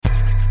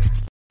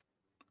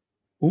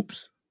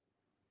Oops.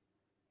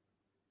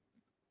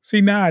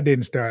 See, now I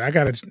didn't start. I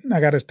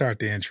gotta start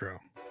the intro.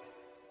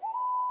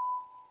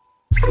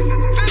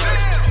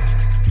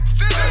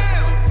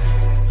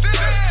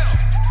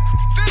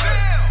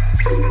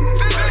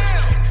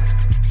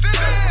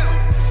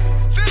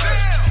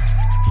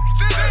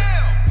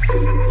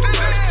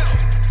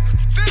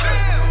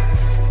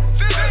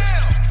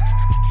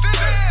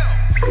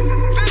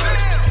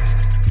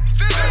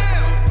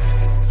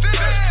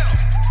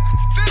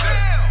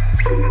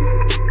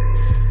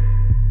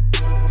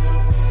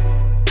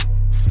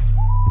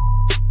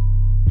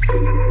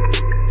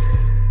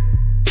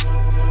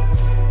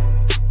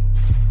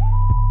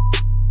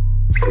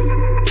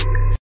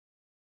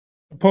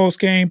 Post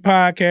game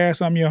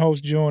podcast. I'm your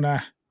host, June.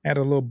 I had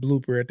a little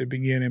blooper at the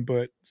beginning,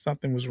 but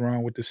something was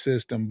wrong with the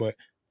system. But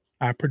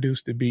I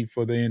produced the beat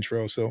for the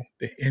intro, so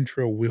the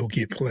intro will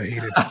get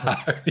played.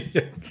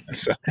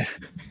 So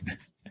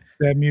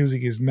that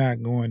music is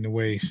not going to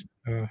waste.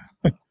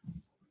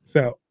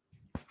 So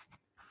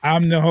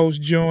I'm the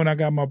host, June. I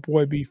got my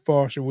boy B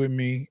Foster with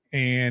me,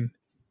 and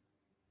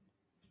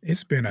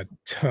it's been a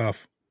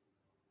tough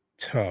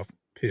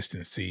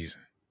Piston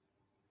season.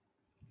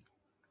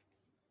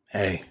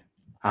 Hey,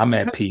 I'm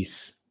at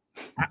peace.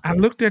 I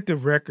looked at the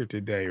record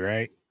today,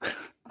 right?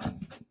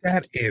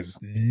 That is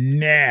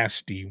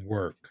nasty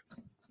work.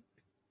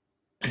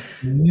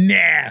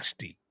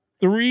 Nasty.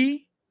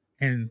 3-30.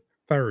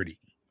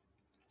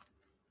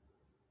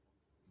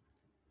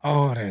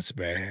 Oh, that's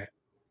bad.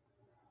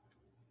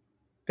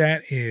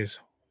 That is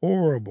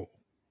horrible.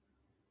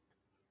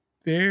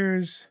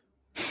 There's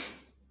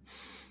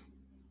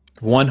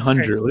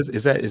 100. Okay.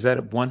 Is that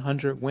a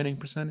 100 winning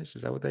percentage?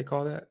 Is that what they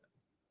call that?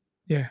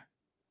 Yeah.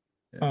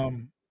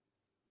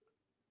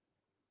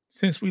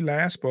 Since we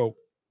last spoke,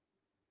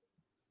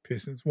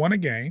 Pistons won a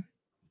game.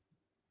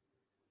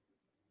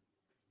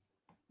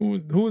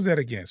 Who was that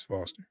against,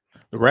 Foster?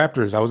 The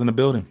Raptors. I was in the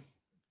building.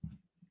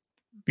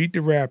 Beat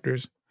the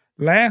Raptors.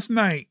 Last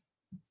night,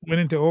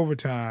 went into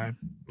overtime,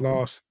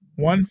 lost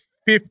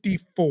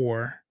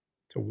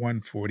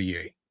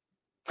 154-148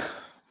 to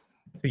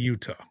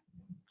Utah.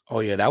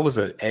 Oh, yeah, that was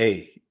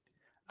I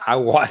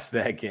watched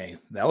that game.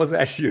 That was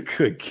actually a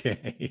good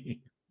game.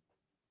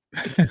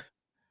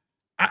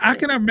 I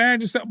can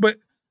imagine something, but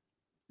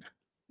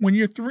when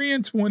you're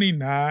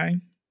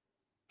 3-29,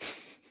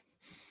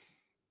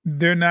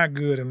 they're not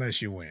good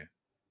unless you win.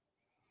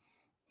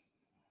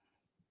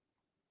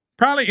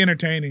 Probably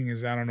entertaining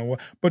is I don't know what,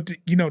 but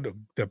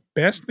the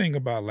best thing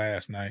about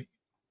last night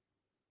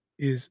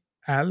is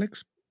Alec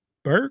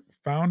Burks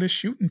found his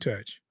shooting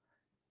touch.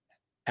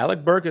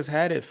 Alec Burks has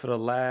had it for the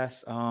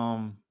last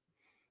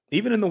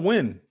even in the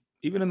win,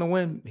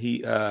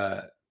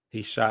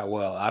 he shot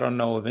well. I don't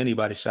know if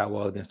anybody shot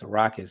well against the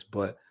Rockets,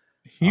 but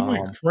he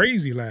went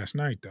crazy last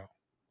night though.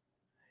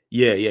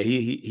 Yeah,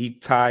 he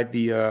tied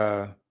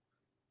the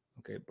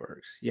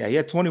Burks. Yeah, he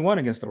had 21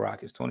 against the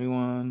Rockets.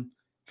 21,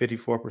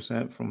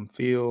 54% from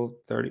field,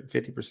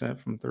 50%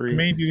 from three. How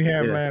many did he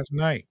have last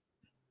night?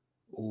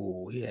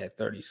 Oh, he had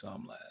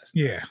 30-some last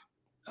night.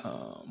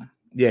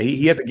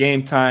 He had the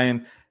game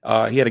time.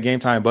 He had a game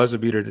time buzzer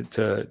beater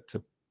to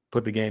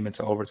put the game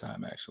into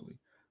overtime, actually.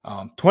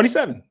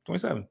 27.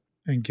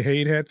 And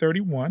Cade had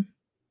 31.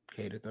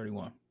 Cade had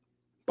 31.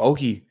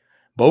 Bogey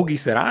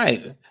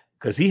said,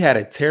 because he had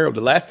a terrible,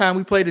 the last time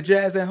we played the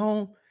Jazz at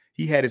home,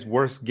 he had his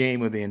worst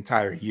game of the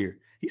entire year.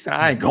 He said,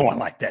 I ain't going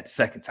like that the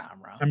second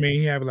time around. I mean,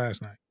 he had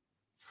last night.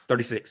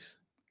 36.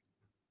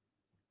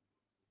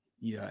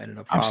 Yeah, ended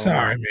up I'm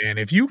sorry, man.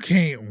 If you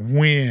can't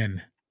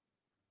win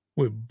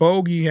with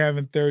Bogey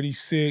having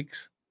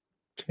 36,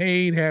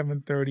 Cade having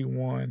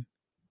 31,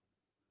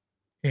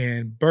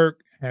 and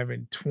Burke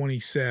having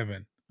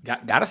 27.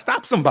 Got to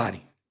stop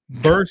somebody.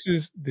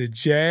 Versus the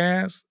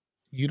Jazz,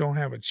 you don't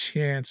have a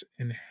chance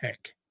in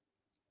heck.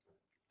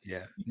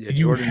 Yeah,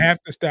 you have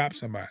to stop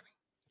somebody.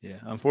 Yeah,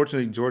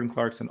 unfortunately, Jordan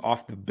Clarkson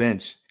off the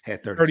bench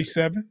had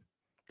 37?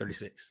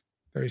 36.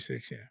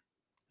 36, yeah.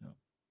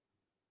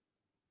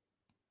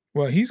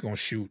 Well, he's going to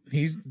shoot.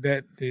 He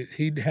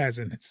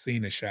hasn't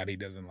seen a shot he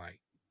doesn't like.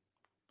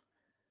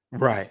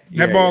 Right.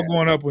 That ball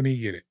going up when he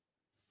get it.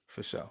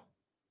 For sure.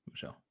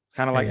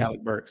 Kind of like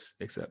Alec Burks,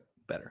 except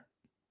better.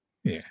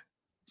 Yeah.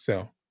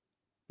 So,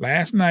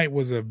 last night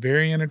was a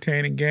very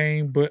entertaining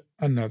game, but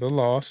another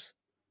loss.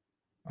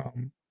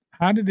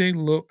 How did they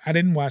look? I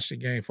didn't watch the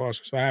game,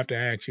 Foster, so I have to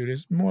ask you. This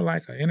is more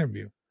like an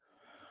interview.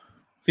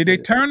 Did they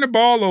turn the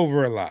ball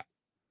over a lot?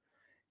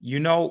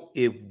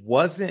 It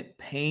wasn't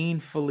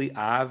painfully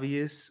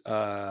obvious,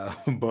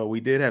 but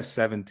we did have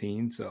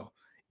 17, so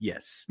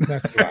yes.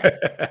 That's a lot.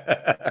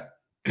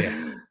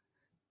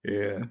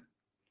 Yeah.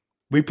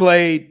 We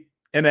played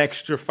an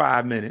extra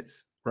 5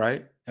 minutes,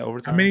 right?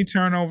 Overtime. How many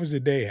turnovers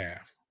did they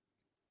have?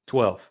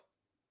 12.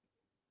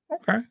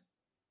 Okay.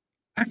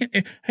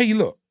 Hey,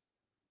 look,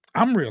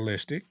 I'm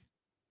realistic.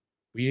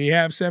 We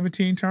have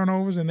 17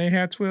 turnovers and they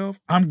had 12.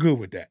 I'm good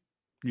with that.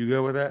 You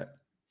good with that?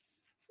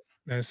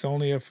 That's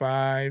only a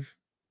 5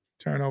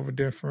 turnover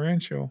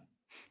differential.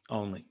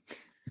 Only.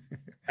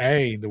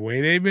 Hey, the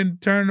way they've been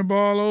turning the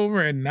ball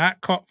over and not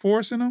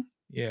forcing them,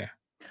 yeah.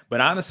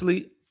 But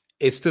honestly,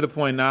 it's to the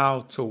point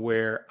now to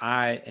where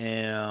I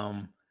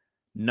am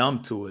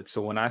numb to it.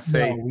 So when I No,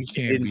 say we it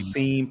can't didn't be.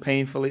 seem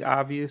painfully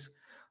obvious,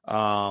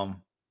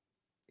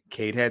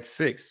 Cade had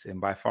 6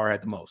 and by far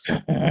had the most.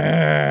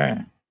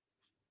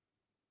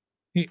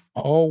 he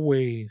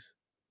always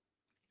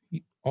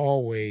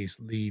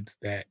leads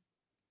that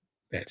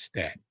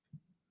stat.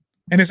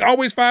 And it's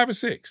always 5 or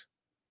 6.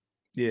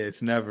 Yeah,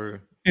 it's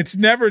never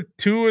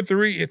 2 or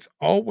 3. It's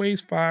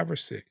always 5 or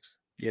 6.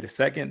 Yeah, the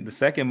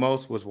second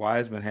most was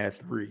Wiseman had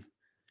 3.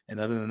 And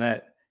other than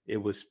that, it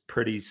was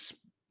pretty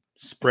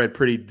spread,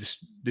 pretty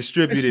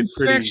distributed, It's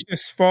pretty.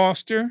 infectious,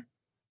 Foster.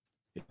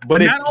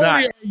 But Not it's only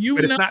not. are you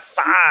But it's not not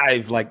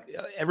 5 like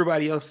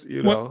everybody else.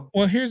 well,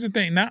 here's the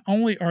thing. Not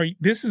only are you,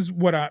 this is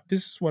what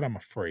I'm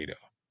afraid of.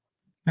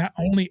 Not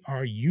only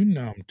are you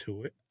numb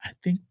to it, I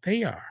think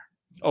they are.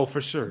 Oh,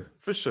 for sure,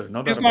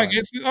 no doubt It's about like it.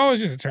 it's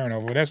just a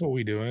turnover. That's what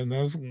we do, and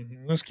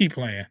let's keep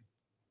playing.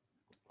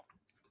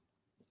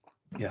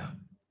 Yeah.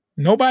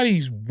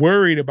 Nobody's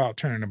worried about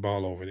turning the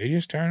ball over. They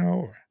just turn it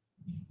over.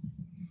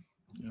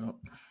 Yep.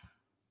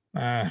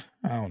 I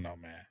don't know,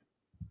 man.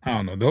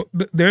 I don't know.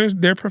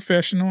 They're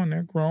professional and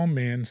they're grown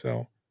men,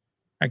 so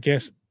I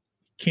guess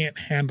can't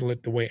handle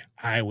it the way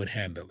I would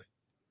handle it.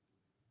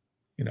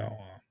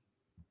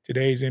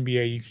 Today's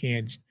NBA,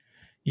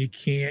 you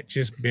can't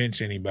just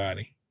bench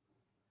anybody.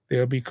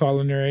 They'll be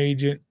calling their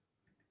agent,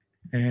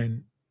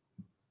 and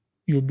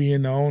you'll be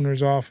in the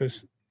owner's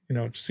office,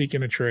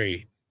 seeking a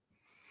trade.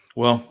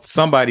 Well,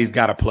 somebody's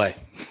got to play.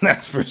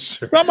 That's for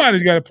sure.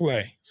 Somebody's got to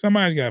play.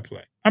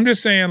 I'm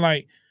just saying,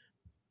 like,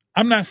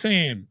 I'm not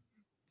saying,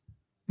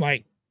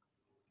 like,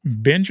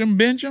 bench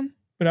them,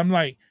 but I'm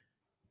like,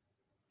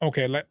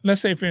 okay,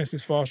 let's say, for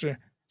instance, Foster,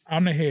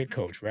 I'm the head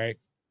coach, right?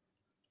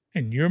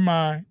 And you're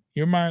my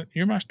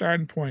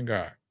starting point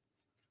guard.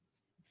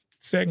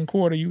 Second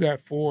quarter, you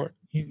got 4.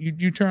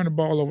 You turn the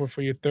ball over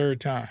for your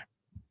third time,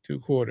 2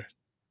 quarters.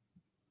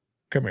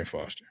 Come here,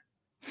 Foster.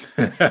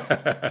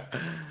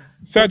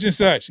 Such and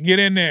such, get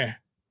in there.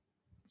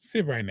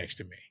 Sit right next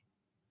to me.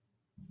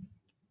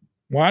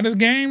 While this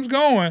game's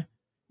going,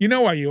 you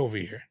know why you're over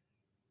here.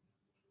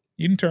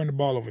 You didn't turn the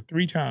ball over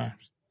 3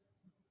 times.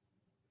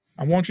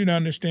 I want you to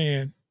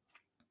understand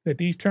that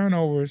these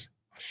turnovers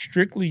are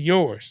strictly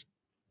yours.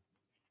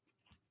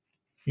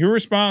 You're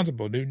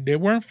responsible. They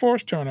weren't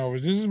forced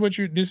turnovers.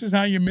 This is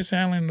how you're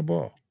mishandling the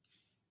ball.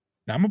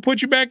 Now I'm gonna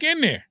put you back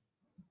in there.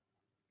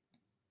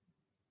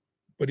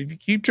 But if you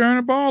keep turning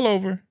the ball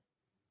over,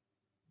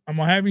 I'm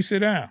gonna have you sit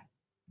down.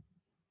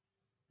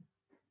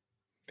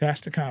 That's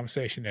the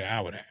conversation that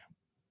I would have.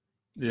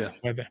 Yeah.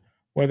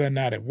 Whether or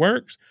not it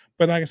works.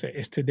 But like I said,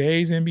 it's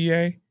today's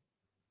NBA.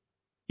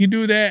 You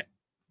do that,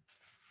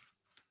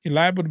 you're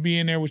liable to be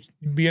in there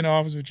be in the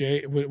office with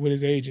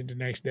his agent the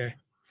next day.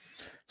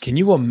 Can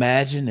you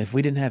imagine if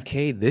we didn't have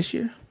Cade this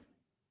year?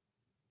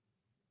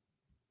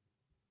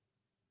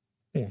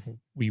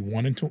 We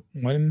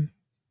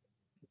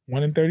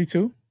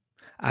 1-32.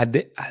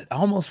 I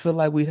almost feel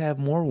like we'd have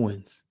more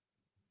wins.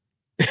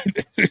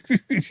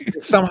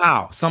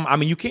 Somehow. I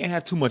mean, you can't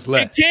have too much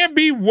less. It can't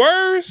be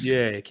worse.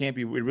 Yeah, it can't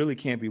be. It really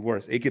can't be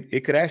worse. It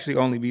could actually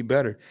only be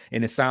better.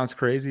 And it sounds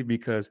crazy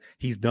because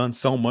he's done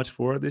so much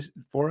for us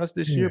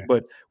this year.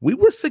 But we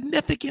were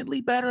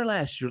significantly better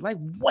last year, like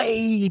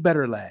way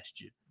better last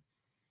year.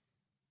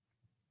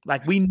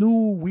 Like we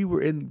knew we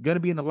were gonna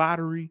be in the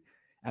lottery.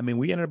 I mean,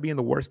 we ended up being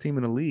the worst team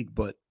in the league,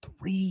 but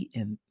 3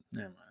 and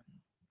never mind.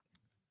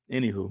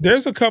 Anywho,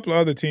 there's a couple of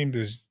other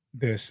teams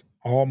that's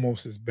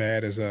almost as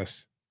bad as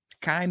us.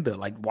 Kinda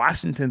like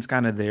Washington's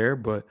kind of there,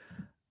 but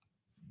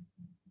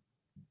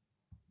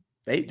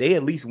they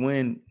at least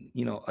win,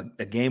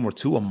 a game or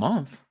 2 a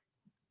month.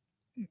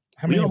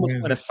 How many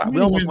wins?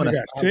 We almost won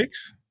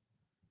 6.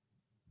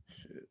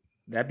 Shit.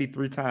 That'd be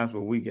 3 times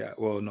what we got.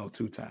 Well, no,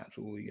 2 times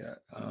what we got.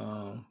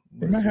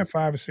 They might have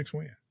 5 or 6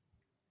 wins.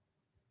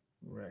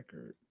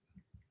 Record.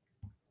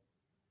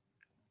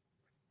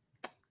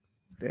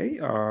 They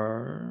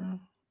are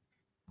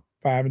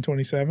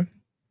 5-27.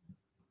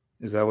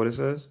 Is that what it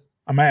says?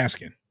 I'm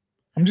asking.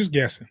 I'm just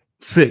guessing.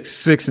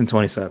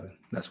 6-27.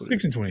 That's what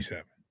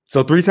 6-27.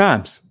 So 3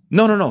 times.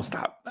 No,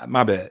 stop.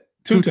 My bad.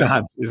 2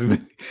 times.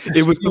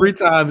 It was 3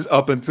 times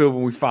up until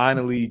when we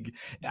finally.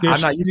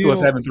 I'm not used to us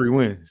having 3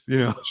 wins.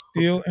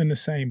 Still in the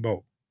same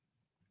boat.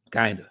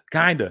 Kinda.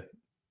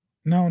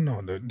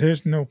 No.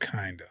 There's no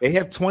kinda. They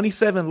have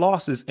 27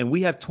 losses, and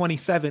we have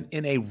 27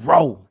 in a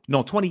row.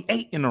 No,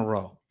 28 in a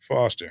row.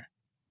 Foster,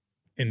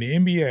 in the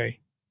NBA,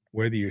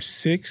 whether you're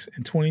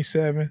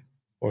 6-27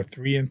 or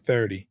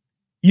 3-30,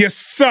 you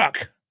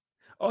suck.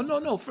 Oh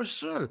no, for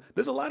sure.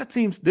 There's a lot of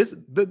teams.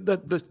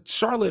 The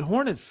Charlotte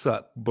Hornets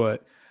suck,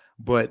 but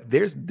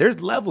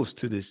there's levels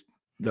to this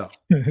though.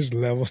 There's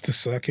levels to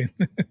sucking.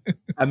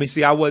 I mean,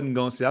 see, I wasn't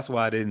going to say that's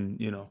why I didn't,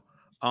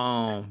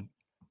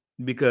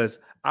 because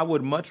I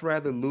would much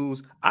rather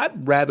lose.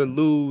 I'd rather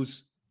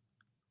lose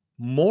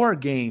more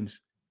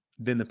games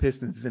than the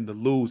Pistons than to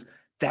lose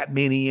that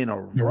many in a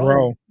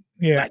row.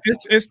 Yeah, Like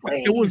it's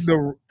crazy.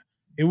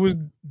 it was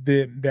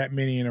that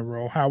many in a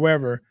row.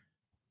 However,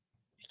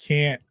 you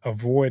can't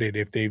avoid it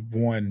if they've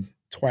won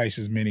twice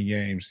as many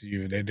games as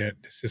you.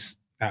 It's just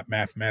not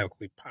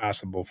mathematically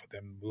possible for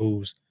them to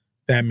lose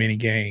that many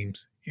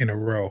games in a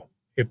row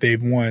if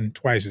they've won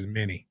twice as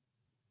many.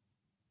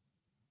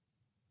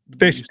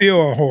 They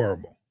still are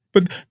horrible.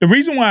 But the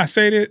reason why I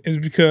say that is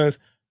because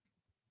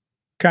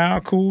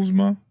Kyle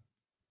Kuzma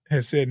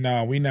has said,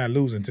 "No, we're not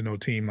losing to no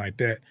team like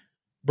that."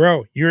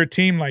 Bro, you're a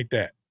team like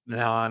that.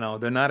 No,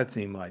 they're not a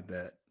team like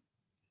that.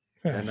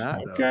 They're not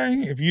though. Okay,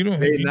 if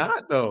They're you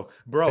not though,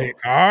 they bro.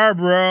 are,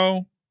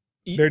 bro.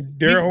 e-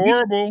 They're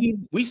horrible.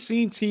 we've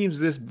seen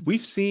teams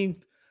we've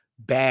seen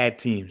bad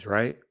teams,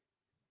 right?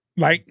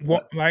 Like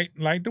what? But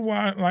Like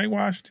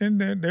Washington,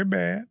 they're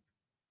bad.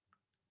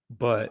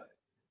 but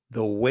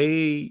the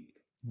way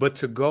but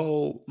to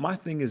go, my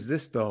thing is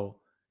this though.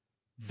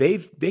 They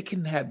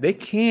can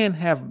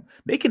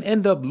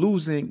end up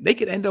losing. They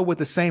could end up with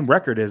the same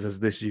record as us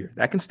this year.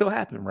 That can still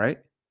happen, right?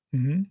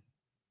 Mhm.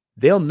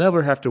 They'll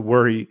never have to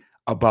worry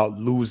about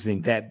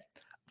losing that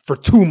for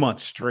 2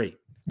 months straight.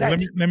 Well,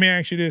 That's let me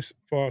ask you this,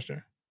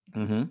 Foster.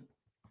 Mhm.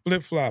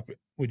 Flip flop it.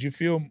 Would you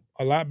feel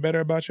a lot better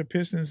about your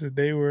Pistons if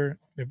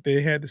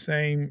they had the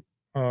same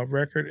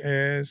record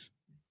as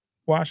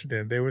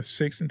Washington? They were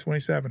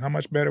 6-27. How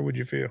much better would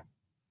you feel?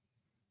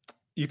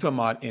 You talking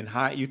about in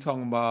high? You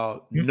talking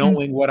about Mm-mm.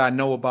 knowing what I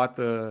know about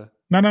the?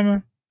 No, no,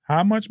 no.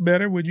 How much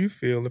better would you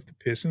feel if the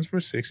Pistons were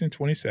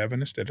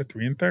 6-27 instead of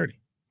 3-30?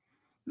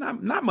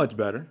 Not much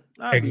better.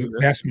 I agree with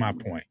That's my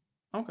point.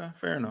 that. Okay,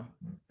 fair enough.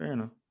 Fair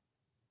enough.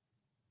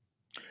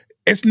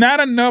 It's not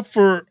enough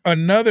for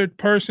another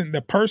person,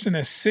 the person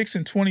that's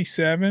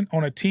 6-27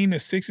 on a team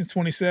that's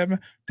 6-27,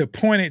 to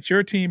point at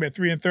your team at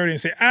 3-30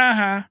 and say,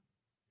 "Aha,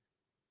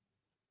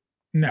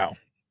 no,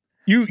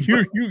 But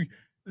you."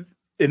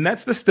 and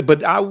that's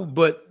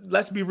but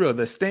let's be real.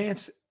 The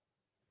stance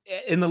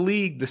in the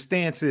league, the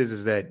stance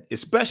is that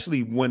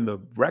especially when the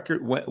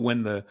record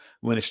when the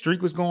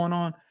streak was going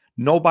on,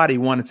 nobody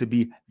wanted to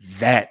be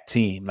that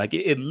team. Like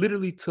it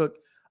literally took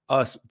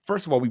us.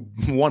 First of all, we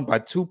won by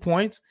 2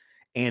 points,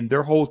 and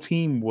their whole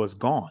team was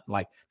gone.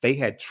 Like they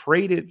had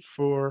traded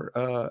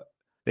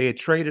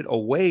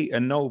away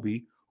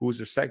Anobi, who was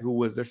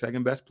their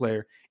second best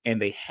player,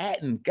 and they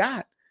hadn't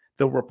got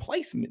the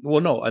replacement.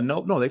 Well,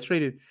 no, they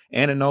traded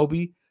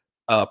Ananobi,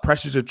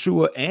 Precious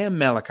Achua, and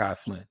Malachi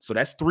Flynn. So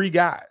that's three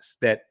guys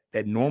that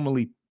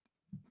normally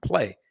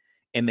play,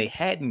 and they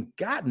hadn't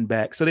gotten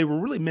back. So they were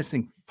really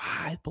missing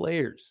 5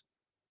 players.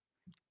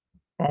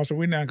 Also,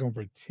 we're not going to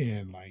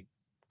pretend like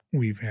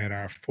we've had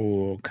our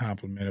full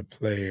complement of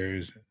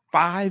players.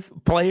 5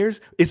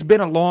 players? It's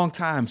been a long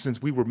time since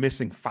we were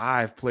missing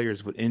 5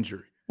 players with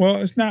injury. Well,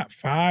 it's not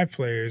 5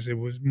 players. It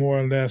was more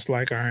or less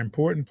like our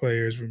important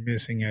players were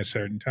missing at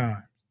certain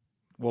times.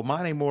 Well,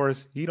 Monte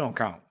Morris, he don't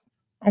count.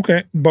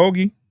 Okay,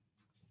 Bogey.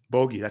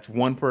 Bogey, that's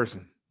one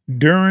person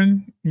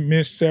Duran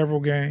missed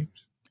several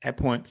games. at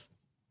points.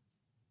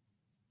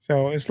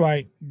 So it's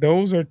like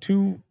those are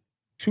two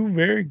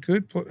very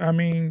good,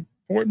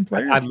 important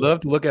players. I'd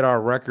love to look at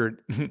our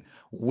record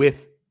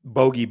with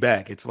Bogey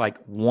back. It's like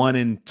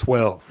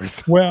 1-12 or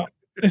something. Well,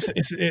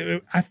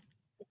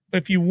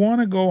 if you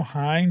want to go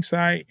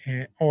hindsight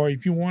or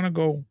if you want to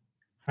go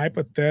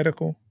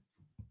hypothetical,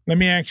 let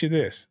me ask you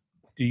this: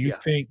 do you Yeah.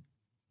 think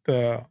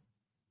the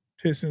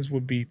Pistons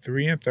would be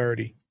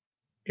 3-30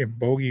 if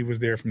Bogey was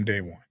there from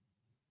day one?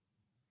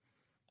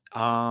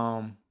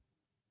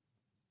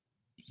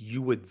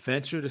 You would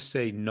venture to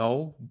say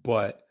no,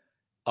 but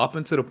up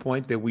until the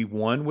point that we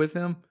won with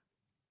him,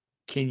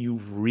 can you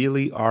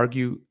really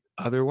argue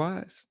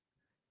otherwise?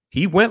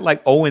 He went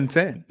like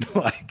 0-10.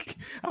 Like,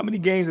 how many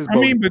games has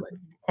Bogey But played?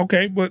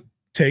 okay, but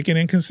taking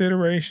in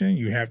consideration,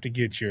 you have to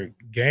get your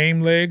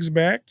game legs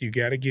back. You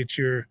got to get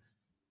your,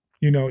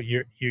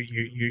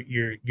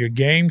 your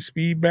game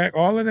speed back.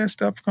 All of that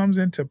stuff comes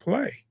into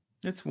play.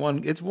 It's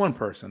one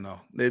person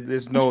though.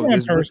 It's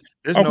one person.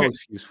 There's no Okay.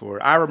 excuse for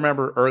it. I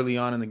remember early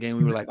on in the game,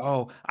 we were like,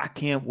 "Oh, I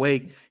can't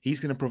wait.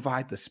 He's going to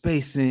provide the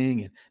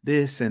spacing and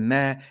this and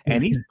that."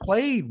 And he's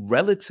played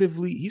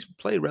relatively Plays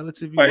well,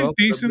 put up good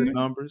decently.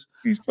 numbers.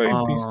 He plays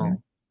decently.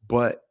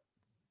 But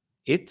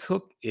it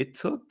took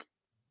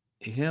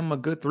him a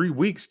good 3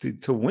 weeks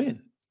to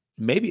win.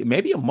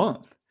 Maybe a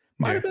month.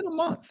 Might Yeah, have been a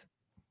month.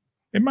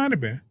 it might have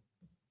been.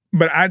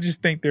 But I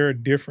just think they're a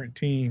different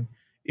team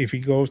if he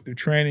goes through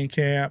training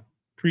camp,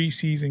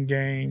 preseason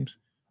games,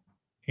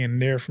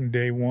 and they're from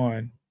day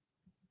one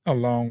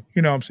along.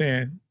 You know what I'm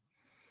saying?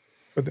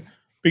 But It's a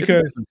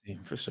because different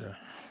team for sure.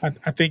 I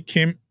think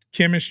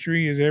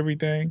chemistry is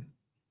everything.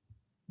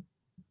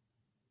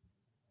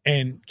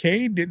 And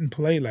Cade didn't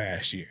play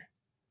last year.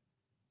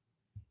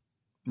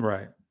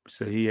 Right.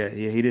 So he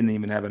didn't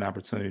even have an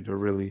opportunity to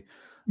really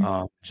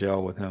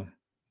gel with him.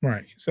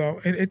 Right. So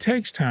it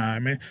takes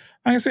time. And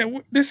like I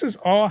said, this is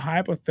all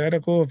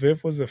hypothetical if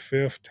it was a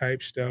fifth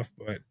type stuff,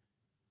 but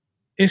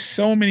it's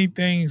so many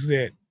things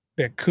that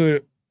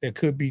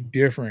could be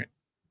different.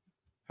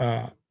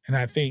 And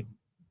I think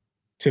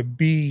to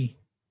be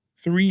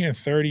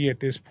 3-30 at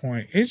this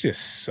point. It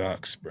just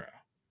sucks, bro.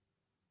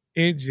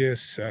 It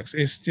just sucks.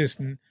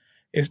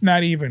 It's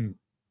not even.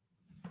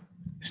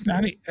 It's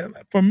not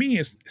for me.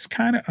 It's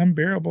kind of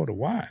unbearable to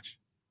watch.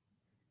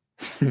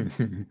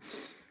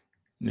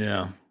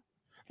 Yeah.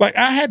 Like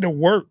I had to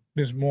work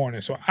this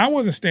morning, so I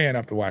wasn't staying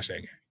up to watch that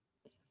game.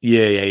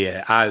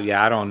 Yeah.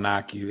 I don't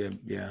knock you.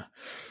 Yeah.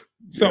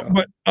 So,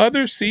 but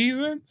other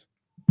seasons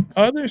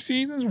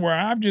where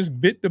I've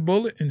just bit the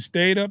bullet and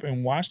stayed up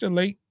and watched the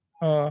late.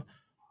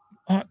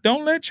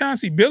 Don't let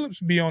Chauncey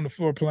Billups be on the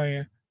floor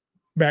playing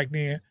back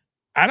then.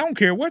 I don't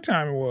care what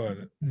time it was,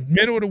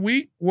 middle of the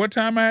week, what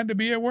time I had to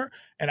be at work,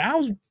 and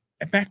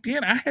back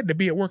then I had to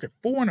be at work at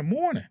 4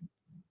 a.m.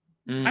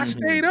 I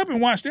stayed up and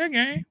watched that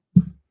game.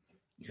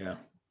 Yeah.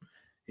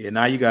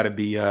 Now you got to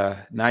be.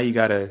 Now you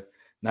got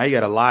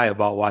to lie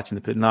about watching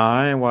the pit. No,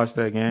 I ain't watched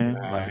that game.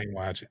 Nah, I ain't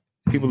watch it.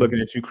 People looking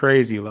at you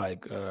crazy,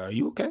 like, "Are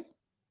you okay?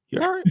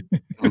 You all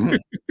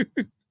right?"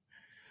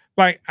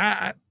 Like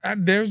I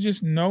there's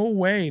just no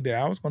way that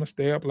I was going to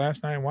stay up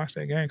last night and watch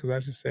that game because I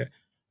just said,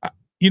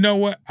 you know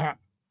what? I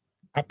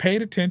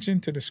paid attention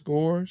to the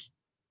scores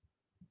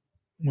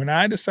when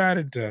I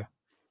decided to.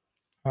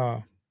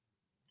 I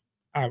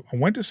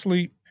went to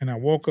sleep and I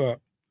woke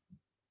up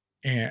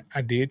and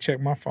I did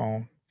check my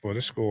phone for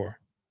the score.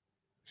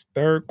 It's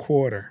third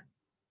quarter,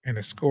 and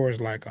the score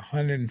is like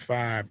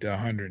 105 to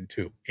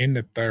 102 in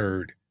the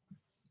third.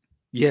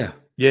 Yeah,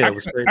 it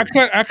was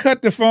crazy. I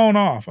cut the phone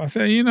off. I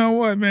said, you know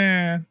what,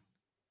 man,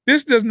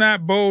 this does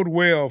not bode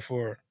well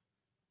for.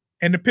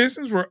 And the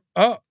Pistons were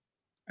up,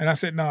 and I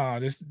said, no,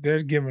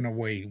 they're giving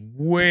away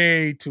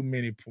way too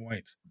many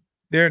points.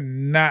 They're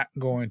not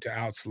going to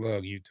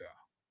outslug Utah.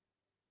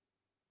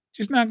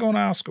 Just not going to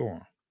outscore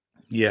them.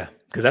 Yeah,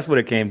 because that's what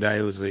it came down.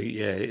 It was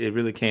it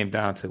really came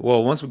down to.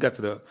 Well, once we got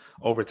to the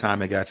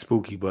overtime, it got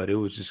spooky. But it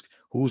was just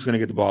who's going to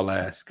get the ball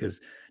last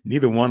because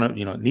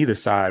neither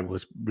side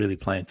was really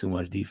playing too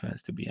much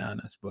defense, to be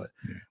honest. But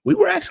we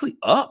were actually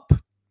up.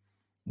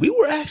 We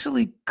were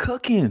actually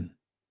cooking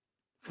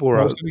for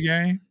most of the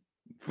game.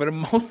 For the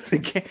most of the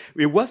game,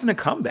 it wasn't a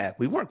comeback.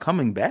 We weren't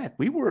coming back.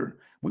 We were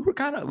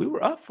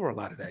up for a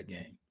lot of that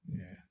game.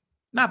 Yeah,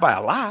 not by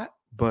a lot,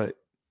 but.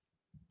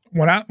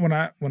 When I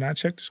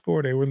checked the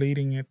score, they were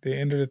leading at the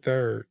end of the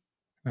third,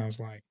 and I was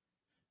like,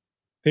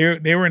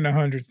 they were in the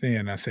hundreds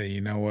then. I said,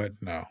 you know what?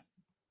 No.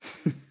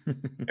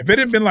 If it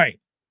had been like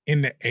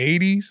in the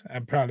 80s, I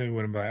probably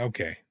would have been like,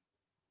 okay,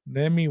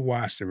 let me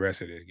watch the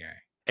rest of this game.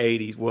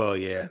 80s, well,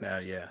 yeah,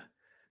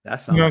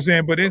 that's you know what I'm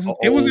saying. But it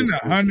was in the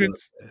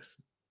hundreds.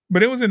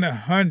 But it was in the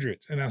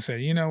hundreds, and I said,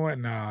 you know what?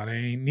 No, they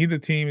ain't. Neither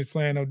team is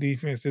playing no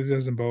defense. This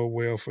doesn't bode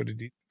well for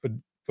the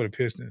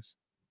Pistons.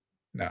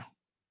 No.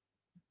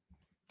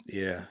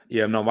 Yeah.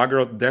 No, my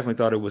girl definitely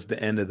thought it was the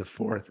end of the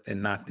fourth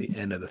and not the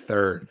end of the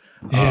third.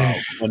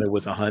 When it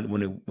was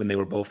when they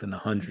were both in the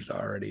hundreds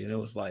already, and it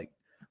was like,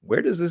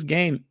 where does this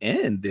game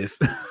end if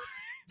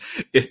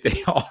if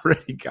they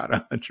already got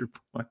 100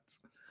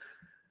 points?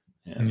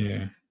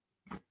 Yeah.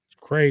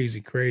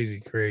 Crazy.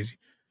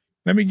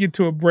 Let me get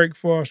to a break,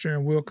 Foster,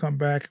 and we'll come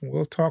back and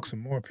we'll talk some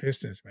more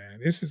Pistons,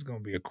 man. This is going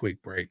to be a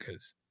quick break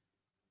because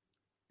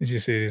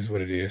it is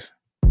what it is.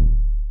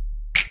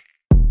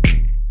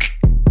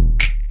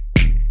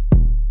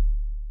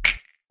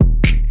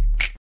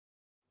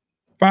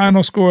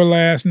 Final score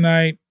last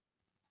night,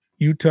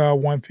 Utah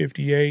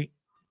 158,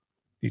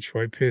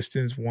 Detroit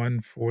Pistons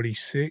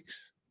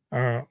 146.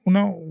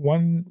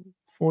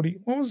 140.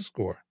 What was the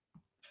score?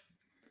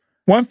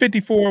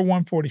 154,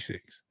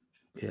 146.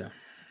 Yeah.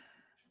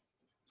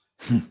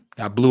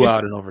 I blew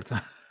out in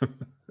overtime.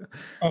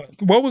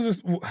 What was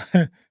this?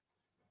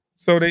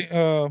 So they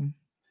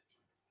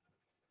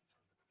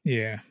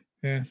yeah.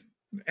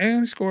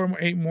 And scored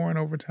 8 more in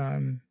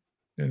overtime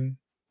than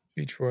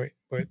Detroit,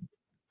 but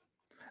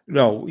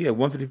no,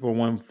 154,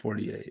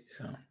 148.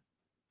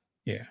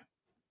 Yeah.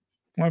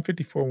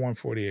 154,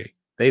 148.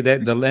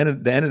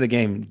 The end of the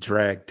game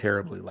dragged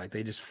terribly. Like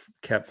they just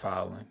kept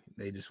fouling.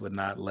 They just would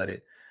not let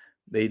it.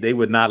 They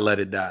would not let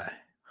it die.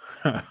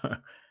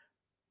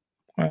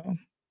 Well,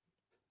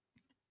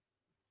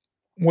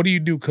 what do you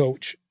do,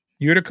 Coach?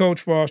 You're the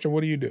coach, Foster. What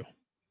do you do?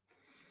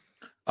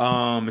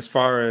 As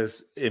far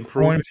as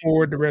improving going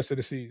forward the rest of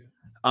the season.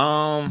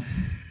 I'm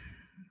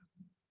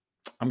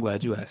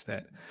glad you asked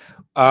that.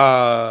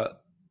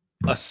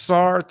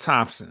 Ausar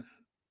Thompson.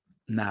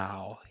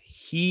 Now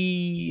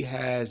he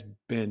has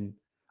been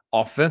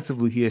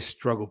offensively. He has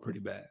struggled pretty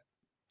bad.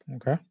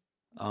 Okay.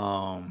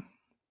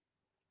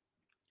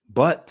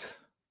 But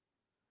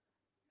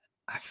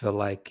I feel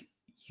like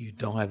you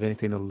don't have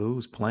anything to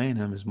lose playing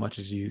him as much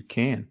as you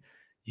can.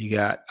 You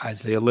got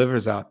Isaiah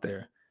Livers out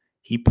there.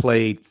 He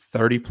played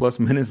 30 plus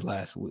minutes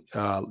last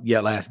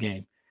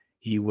game.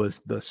 He was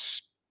the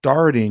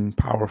starting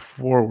power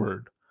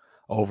forward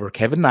over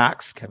Kevin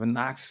Knox. Kevin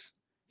Knox,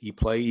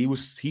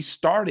 he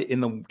started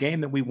in the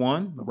game that we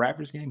won, the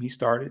Raptors game. He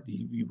started.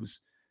 He was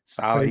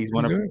solid.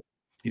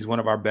 He's one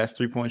of our best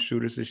 3-point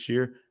shooters this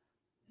year.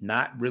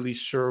 Not really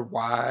sure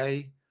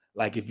why.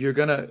 Like if you're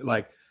gonna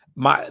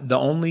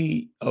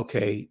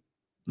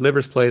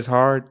Livers plays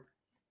hard.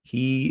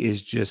 He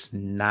is just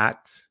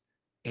not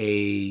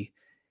I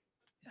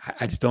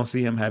just don't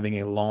see him having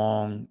a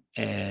long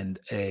and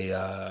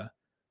a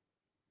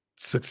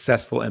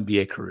successful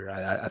NBA career.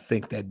 I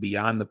think that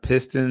beyond the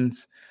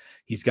Pistons,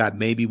 he's got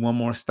maybe one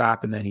more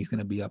stop and then he's going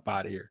to be up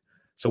out of here.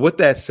 So with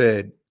that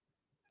said,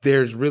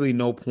 there's really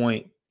no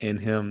point in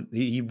him.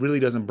 He really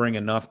doesn't bring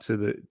enough to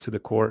the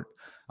court.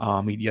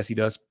 Yes, he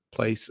does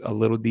place a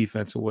little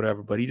defense or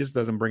whatever, but he just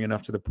doesn't bring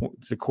enough to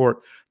the court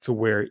to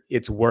where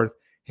it's worth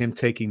him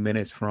taking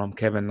minutes from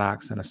Kevin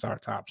Knox and Asar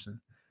Thompson.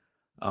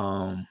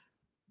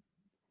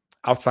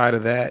 Outside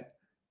of that,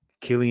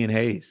 Killian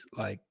Hayes,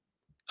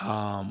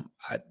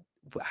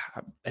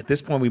 at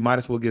this point, we might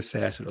as well give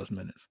Sasser those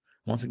minutes.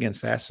 Once again,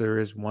 Sasser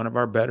is one of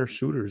our better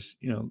shooters,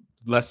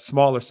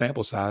 smaller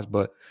sample size,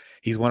 but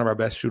he's one of our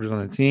best shooters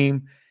on the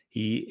team.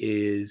 He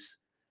is,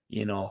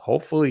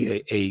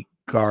 hopefully a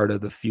guard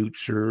of the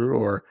future,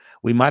 or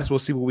we might as well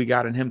see what we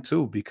got in him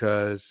too,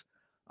 because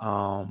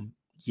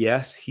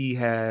yes, he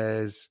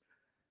has,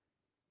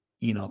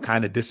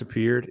 kind of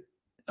disappeared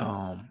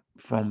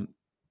from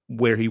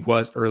where he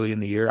was early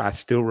in the year. I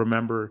still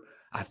remember,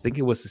 I think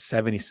it was the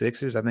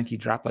 76ers. I think he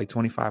dropped like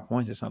 25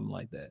 points or something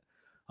like that.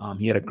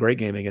 He had a great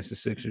game against the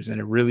Sixers, and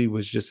it really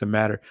was just a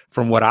matter,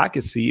 from what I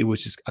could see, it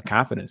was just a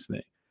confidence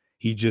thing.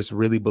 He just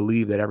really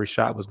believed that every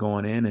shot was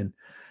going in, and,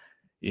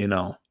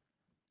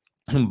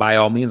 by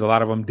all means, a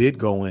lot of them did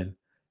go in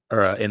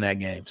that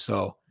game.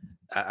 So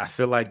I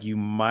feel like you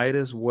might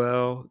as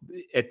well,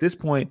 at this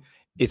point,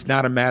 it's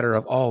not a matter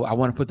of, I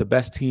want to put the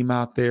best team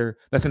out there.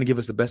 That's going to give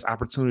us the best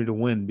opportunity to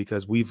win,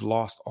 because we've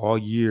lost all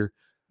year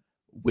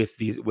with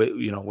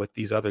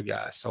these other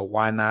guys. So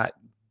why not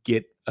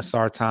get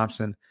Asar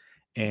Thompson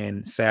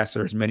and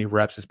Sasser as many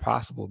reps as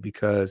possible?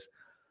 Because,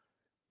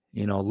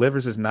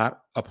 Livers is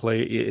not a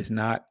player, is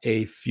not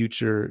a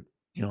future,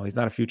 he's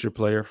not a future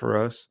player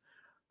for us.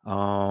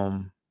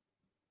 The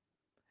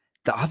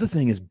other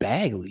thing is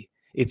Bagley.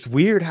 It's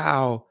weird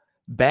how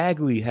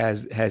Bagley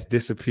has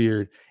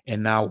disappeared,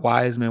 and now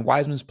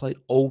Wiseman's played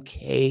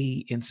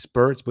okay in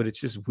spurts, but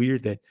it's just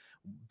weird that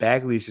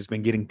Bagley has just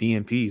been getting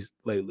DNPs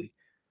lately.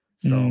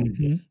 So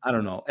I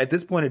don't know. At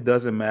this point, it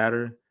doesn't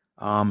matter.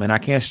 And I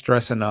can't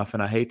stress enough,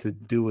 and I hate to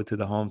do it to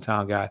the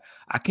hometown guy,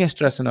 I can't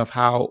stress enough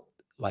how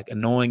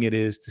annoying it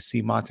is to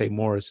see Monte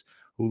Morris,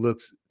 who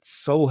looks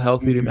so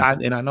healthy to me.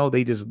 And I know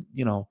they just,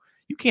 you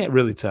can't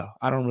really tell.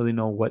 I don't really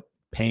know what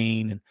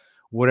pain and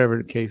whatever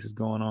the case is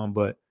going on,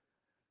 but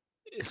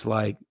it's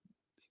like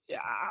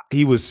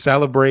he was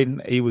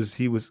celebrating. He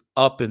was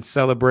up and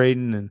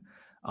celebrating,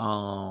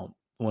 and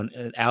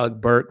when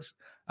Alec Burks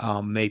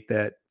made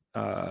that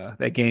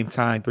game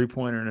tying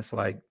 3-pointer, and it's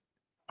like,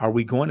 are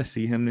we going to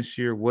see him this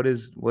year? What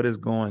is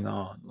going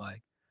on?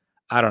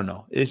 I don't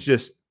know. It's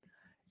just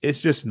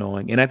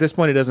annoying. And at this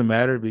point, it doesn't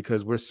matter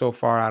because we're so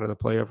far out of the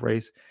playoff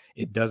race.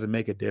 It doesn't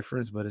make a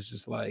difference, but it's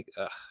just I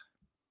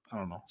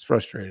don't know. It's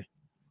frustrating.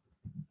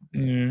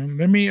 Yeah.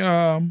 Let me,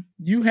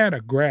 you had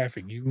a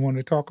graphic. You want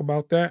to talk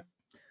about that?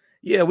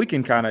 Yeah, we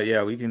can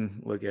we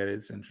can look at it.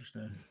 It's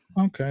interesting.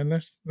 Okay.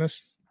 Let's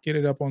get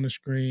it up on the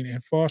screen.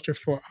 And Foster,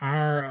 for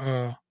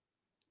our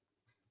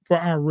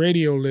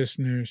radio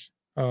listeners,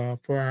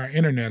 for our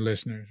internet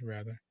listeners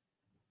rather,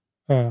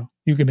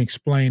 you can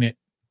explain it.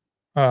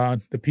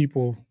 The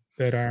people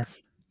that are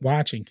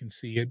watching can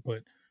see it,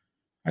 but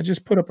I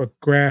just put up a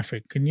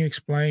graphic. Can you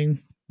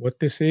explain what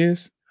this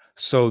is?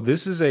 So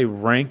this is a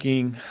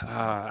ranking.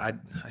 I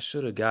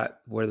should have got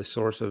where the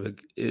source of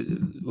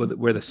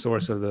where the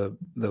source of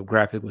the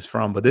graphic was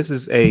from, but this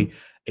is an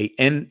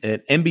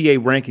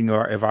NBA ranking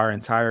of our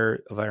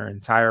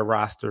entire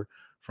roster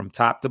from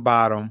top to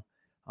bottom,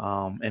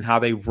 and how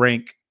they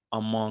rank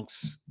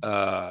amongst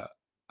the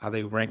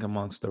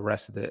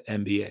rest of the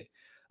NBA.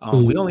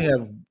 We only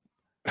have.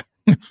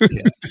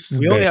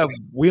 Yeah,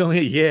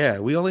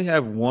 we only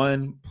have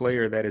one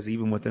player that is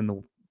even within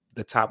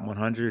the top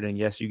 100, and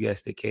yes, you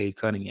guessed it, Cade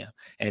Cunningham,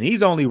 and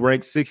he's only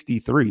ranked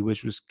 63,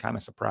 which was kind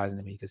of surprising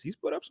to me because he's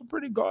put up some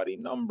pretty gaudy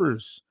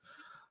numbers.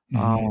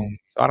 So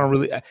I don't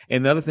really,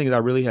 and the other thing is I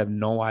really have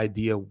no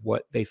idea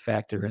what they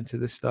factor into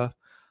this stuff.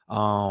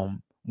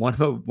 One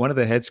of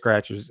the head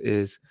scratchers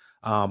is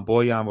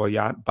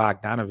Bojan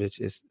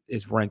Bogdanovic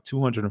is ranked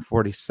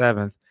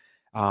 247th.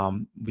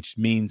 Which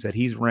means that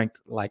he's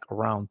ranked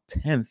around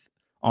 10th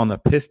on the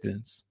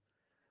Pistons.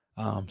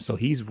 So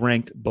he's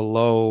ranked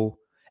below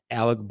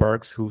Alec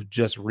Burks, who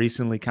just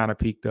recently kind of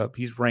peaked up.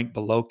 He's ranked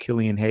below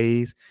Killian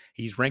Hayes.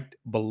 He's ranked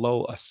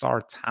below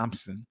Asar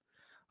Thompson,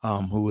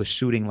 who was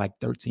shooting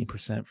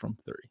 13% from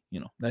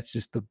three. That's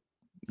just the,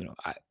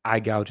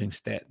 eye gouging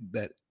stat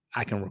that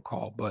I can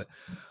recall. But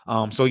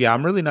so yeah,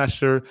 I'm really not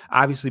sure.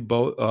 Obviously,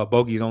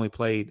 Bogey's only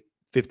played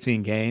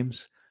 15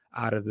 games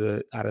out of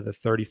the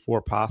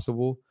 34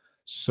 possible.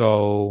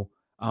 So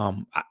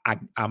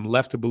I'm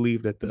left to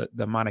believe that the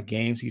amount of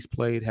games he's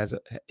played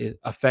it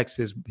affects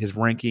his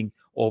ranking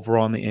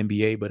overall in the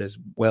NBA, but as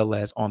well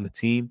as on the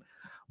team.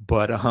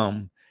 But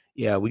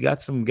yeah, we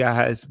got some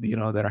guys,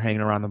 that are hanging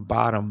around the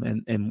bottom,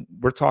 and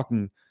we're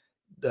talking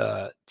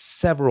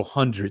several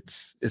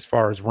hundreds as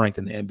far as ranked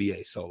in the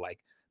NBA. So like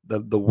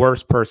the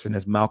worst person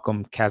is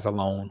Malcolm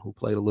Casalone, who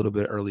played a little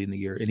bit early in the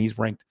year, and he's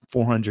ranked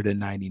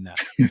 499.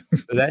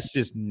 So that's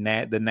just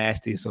the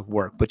nastiest of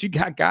work. But you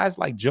got guys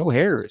like Joe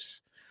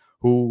Harris,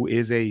 who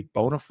is a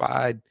bona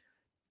fide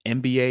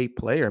NBA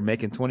player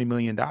making $20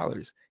 million.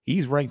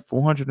 He's ranked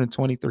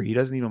 423. He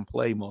doesn't even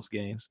play most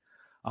games.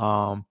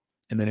 And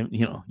then,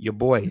 your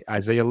boy,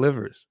 Isaiah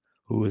Livers,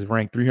 who is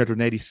ranked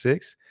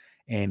 386,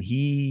 and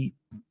he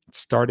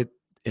started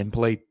and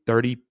played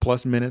 30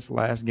 plus minutes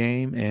last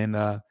game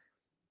and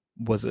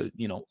was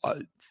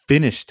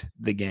finished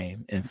the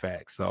game, in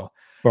fact. So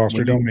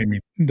Foster, don't make me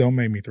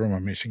throw my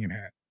Michigan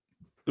hat.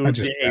 I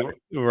just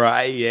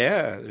right,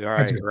 yeah,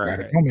 right.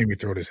 Don't make me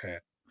throw this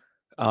hat.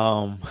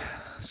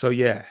 So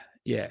yeah.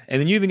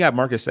 And then you even got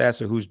Marcus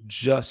Sasser, who's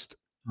just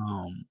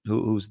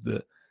who's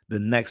the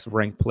next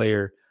ranked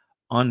player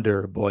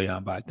under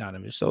Bojan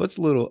Bogdanovic. So it's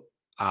a little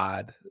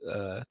odd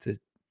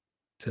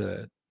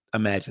to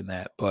imagine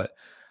that, but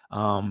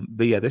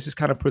yeah, this just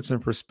kind of puts in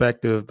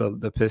perspective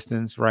the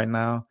Pistons right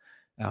now.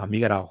 You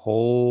got a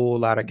whole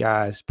lot of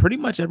guys. Pretty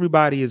much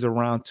everybody is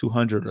around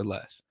 200 or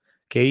less.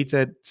 Cade's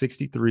at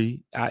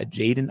 63.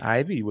 Jaden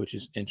Ivey, which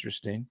is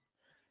interesting,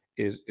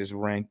 is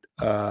ranked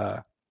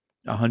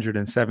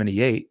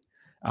 178.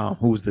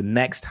 Who's the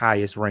next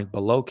highest ranked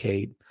below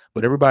Cade,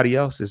 but everybody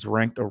else is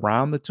ranked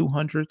around the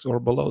 200s or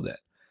below that.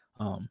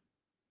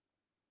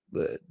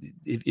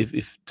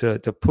 If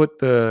to put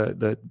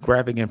the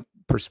graphic in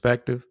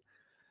perspective,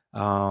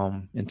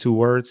 in 2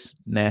 words,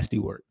 nasty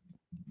work.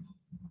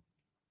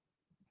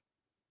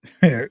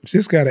 Yeah,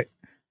 just got an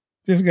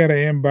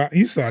inbox.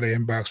 You saw the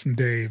inbox from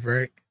Dave,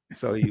 right?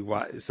 So did he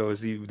watch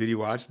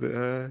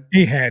the?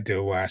 He had to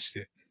have watched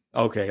it.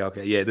 Okay,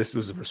 yeah. This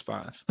was a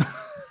response.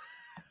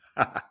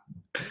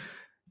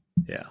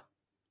 Yeah.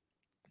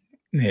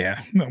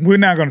 No, we're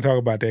not going to talk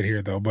about that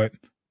here, though. But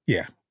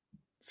yeah,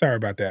 sorry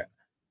about that.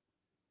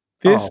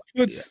 This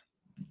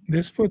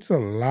puts a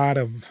lot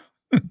of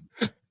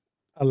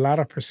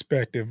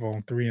perspective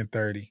on 3 and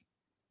 30.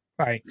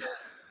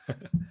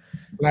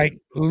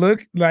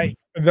 Look,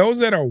 for those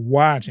that are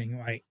watching,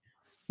 like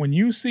when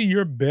you see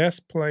your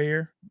best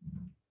player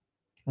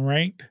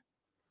ranked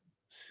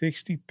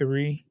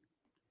 63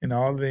 in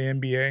all of the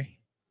NBA,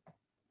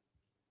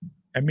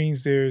 that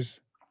means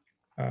there's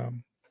how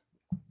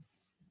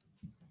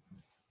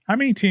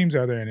many teams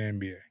are there in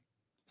the NBA?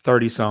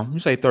 30 some. You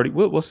say 30.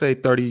 We'll say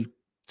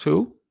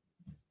 32.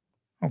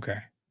 Okay.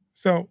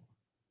 So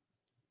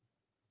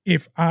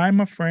if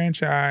I'm a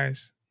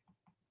franchise,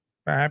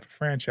 I have a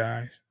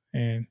franchise,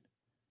 and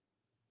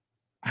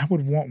I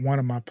would want one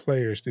of my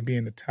players to be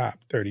in the top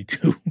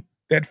 32,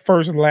 that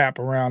first lap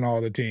around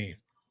all the teams,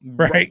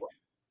 right?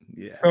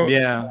 Yeah. So,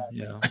 yeah.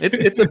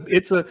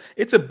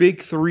 It's a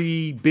big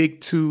 3,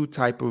 big 2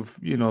 type of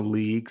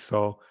league.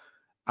 So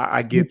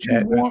I get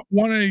that. You want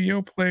one of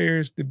your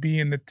players to be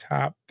in the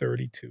top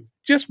 32,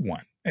 just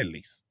one at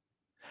least.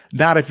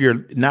 Not if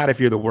you're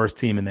the worst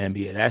team in the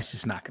NBA. That's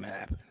just not going to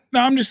happen. No,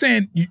 I'm just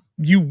saying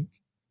you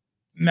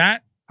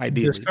not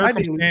ideally. The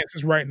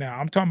circumstances right now.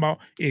 I'm talking about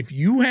if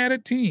you had a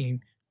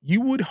team,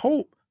 you would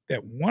hope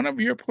that one of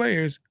your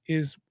players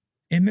is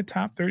in the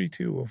top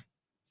 32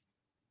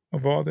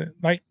 of all the,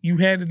 like, you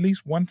had at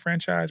least one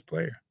franchise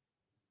player.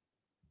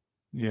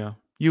 Yeah.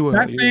 You would.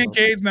 Not saying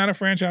Cade's not a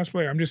franchise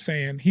player. I'm just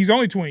saying he's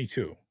only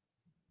 22.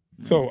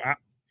 So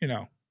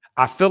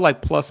I feel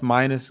like plus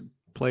minus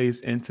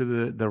plays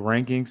into the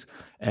rankings,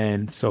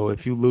 and so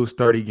if you lose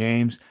 30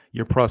 games,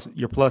 your plus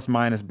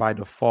minus by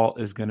default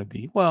is going to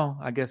be, well,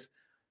 I guess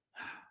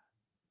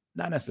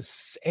not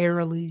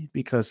necessarily,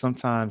 because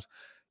sometimes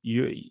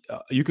you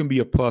can be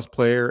a plus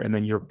player and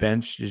then your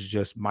bench is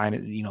just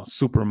minus,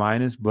 super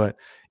minus. But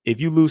if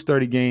you lose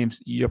 30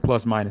 games, your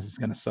plus minus is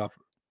going to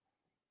suffer.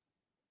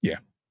 Yeah,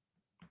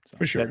 so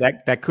for sure.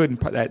 That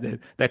couldn't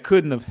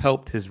have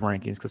helped his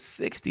rankings, because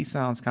 60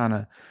 sounds kind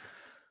of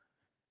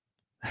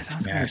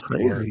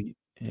crazy.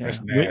 Yeah.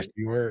 That's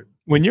nasty word.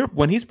 When you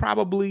look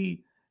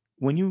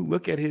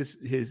at his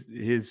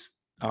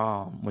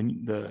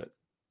when the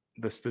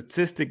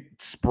statistic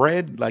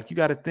spread, like, you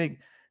got to think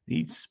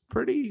he's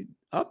pretty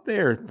up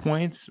there.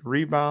 Points,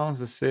 rebounds,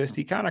 assists.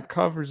 He kind of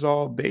covers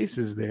all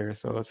bases there.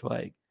 So it's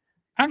like,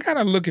 I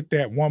gotta look at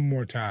that one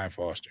more time,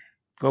 Foster.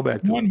 Go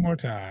back to one more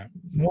time.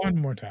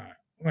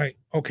 Like,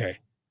 okay.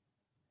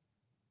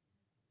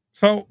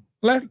 So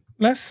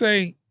let's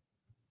say,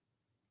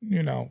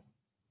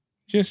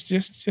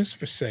 just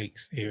for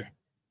sakes here,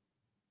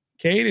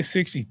 Cade is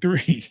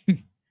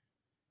 63.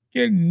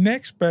 Your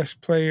next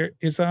best player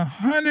is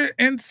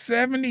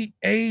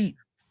 178.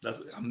 That's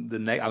the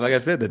next. Like I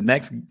said, the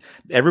next.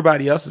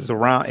 Everybody else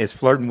is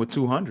flirting with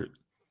 200.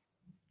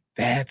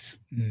 That's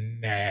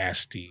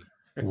nasty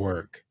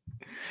work.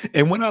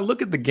 And when I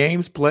look at the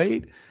games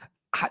played,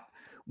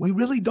 we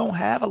really don't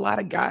have a lot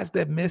of guys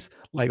that miss.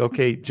 Like,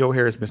 okay, Joe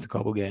Harris missed a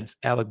couple games.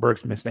 Alec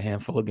Burks missed a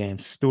handful of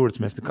games. Stewart's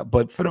missed a couple.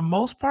 But for the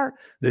most part,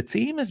 the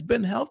team has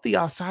been healthy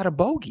outside of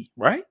Bogey,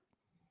 right?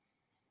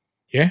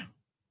 Yeah.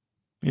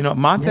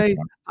 Monte,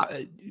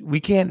 we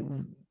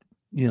can't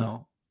you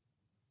know,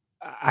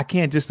 I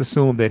can't just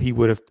assume that he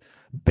would have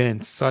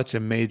been such a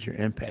major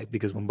impact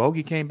because when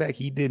Bogey came back,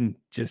 he didn't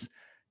just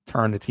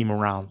turn the team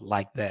around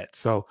like that.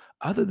 So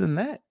other than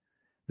that,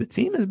 the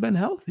team has been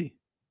healthy.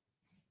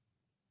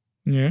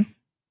 Yeah,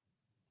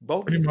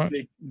 pretty much.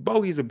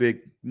 Bogey's a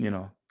big,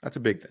 that's a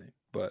big thing.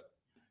 But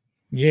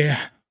yeah,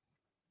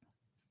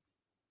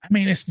 I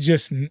mean, it's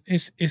just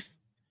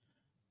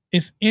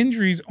it's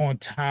injuries on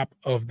top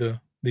of the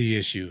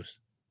issues.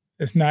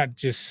 It's not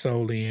just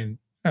solely in.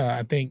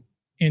 I think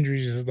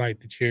injuries is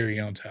like the cherry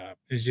on top.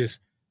 It's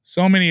just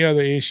so many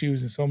other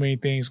issues and so many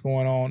things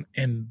going on,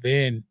 and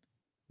then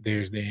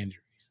there's the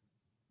injuries.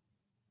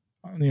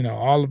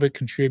 All of it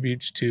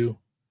contributes to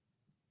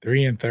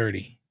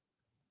 3-30.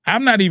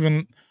 I'm not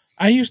even.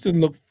 I used to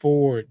look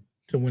forward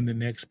to when the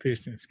next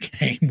Pistons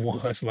game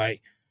was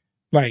like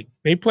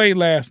they played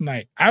last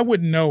night. I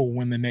would know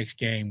when the next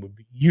game would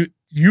be.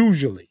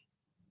 Usually.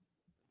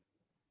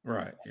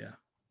 Right, yeah.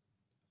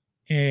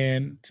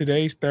 And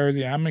today's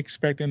Thursday. I'm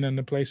expecting them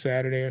to play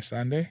Saturday or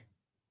Sunday.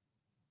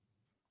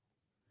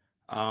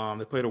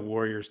 They play the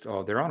Warriors.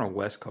 Oh, they're on a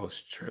West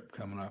Coast trip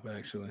coming up,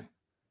 actually.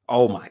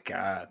 Oh my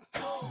God.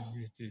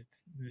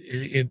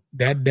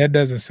 That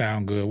doesn't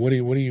sound good. What are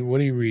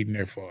you reading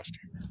there, Foster?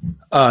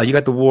 You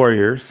got the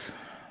Warriors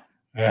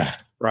Ugh.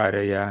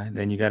 Friday, yeah.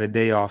 Then you got a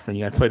day off. Then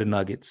you got to play the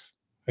Nuggets,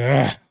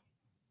 Ugh.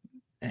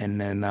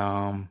 and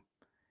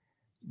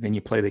then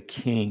you play the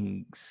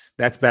Kings.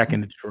 That's back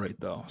in Detroit,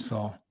 though.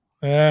 So,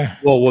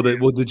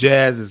 the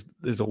Jazz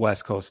is a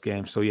West Coast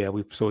game. So yeah,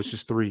 so it's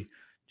just 3: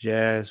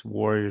 Jazz,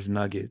 Warriors,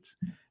 Nuggets,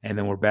 and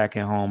then we're back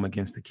at home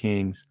against the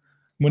Kings.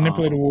 When they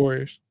play the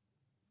Warriors?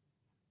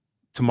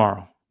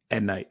 Tomorrow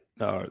at night,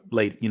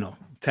 late,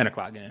 10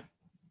 o'clock game.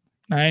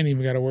 I ain't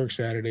even got to work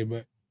Saturday,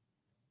 but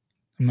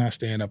I'm not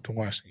staying up to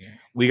watch the game.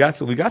 We got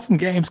some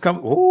games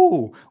coming.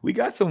 Oh, we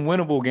got some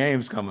winnable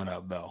games coming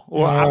up, though.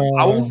 Or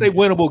I won't say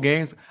winnable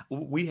games.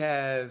 We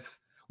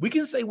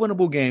can say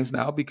winnable games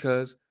now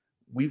because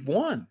we've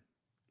won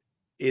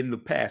in the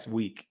past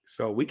week,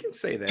 so we can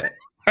say that.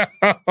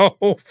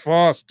 Oh,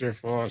 Foster.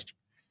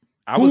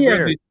 I was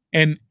there.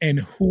 And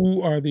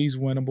who are these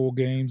winnable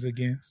games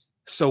against?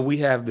 So we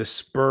have the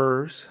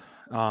Spurs.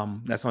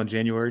 That's on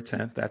January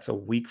 10th. That's a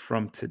week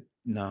from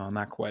no,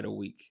 not quite a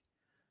week.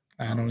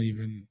 I don't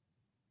even.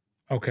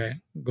 Okay,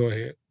 go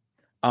ahead.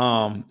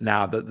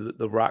 Now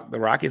the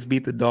Rockets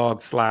beat the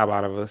dog slab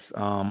out of us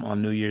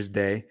on New Year's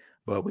Day,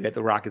 but we got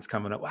the Rockets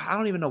coming up. I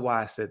don't even know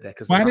why I said that.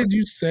 Because why did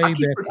you say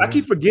that? I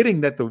keep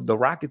forgetting that the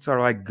Rockets are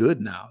like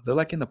good now. They're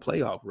like in the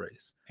playoff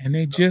race, and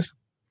they just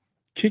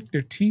kicked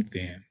their teeth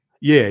in.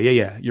 Yeah.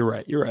 You're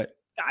right.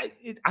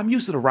 I'm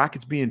used to the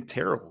Rockets being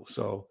terrible,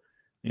 so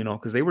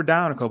because they were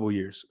down a couple of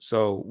years.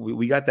 So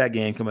we got that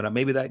game coming up.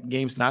 Maybe that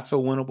game's not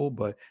so winnable,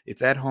 but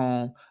it's at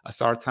home.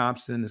 Asar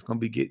Thompson is going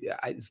to be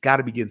it's got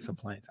to be getting some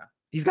playing time.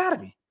 He's got to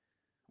be.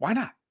 Why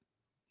not?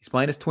 He's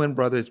playing his twin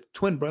brother. His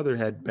twin brother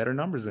had better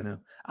numbers than him.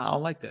 I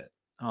don't like that.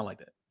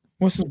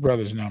 What's his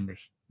brother's numbers?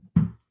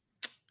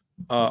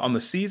 On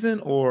the season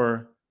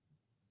or?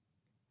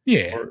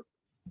 Yeah.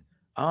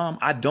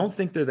 I don't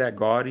think they're that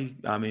gaudy.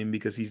 I mean,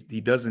 because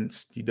he doesn't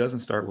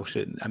start. Well,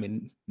 shit. I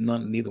mean,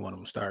 neither one of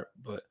them start.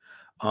 But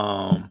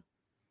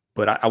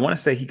I want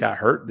to say he got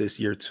hurt this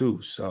year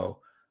too. So,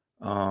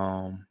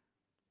 let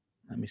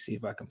me see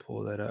if I can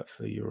pull that up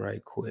for you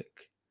right quick.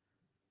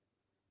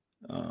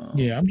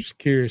 Yeah, I'm just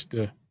curious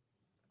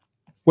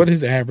what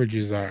his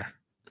averages are.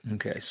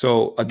 Okay,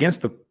 so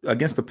against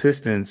the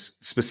Pistons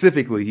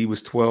specifically, he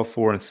was 12,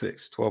 4, and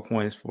 6, 12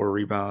 points, 4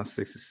 rebounds,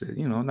 6 assists.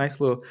 Nice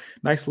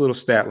little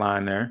stat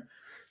line there.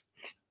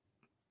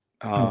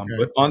 Okay.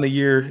 But on the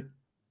year,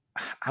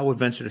 I would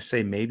venture to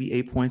say maybe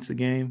 8 points a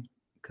game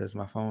because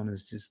my phone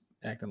is just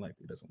acting like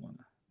it doesn't want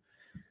to.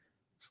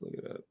 Let's look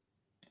it up.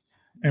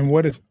 And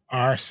what is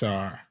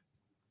Arsar,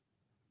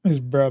 his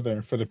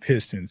brother, for the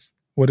Pistons?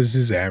 What is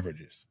his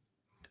averages?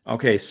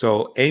 Okay,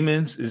 so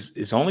Amons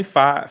is only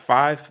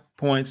 5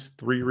 points,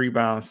 3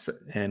 rebounds,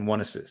 and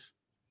 1 assist.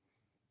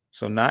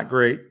 So not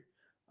great,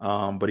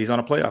 but he's on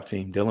a playoff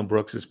team. Dylan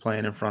Brooks is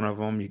playing in front of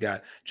him. You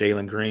got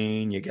Jalen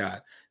Green. You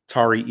got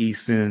Tari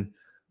Eason.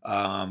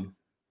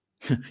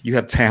 You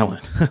have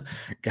talent.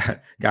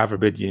 God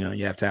forbid,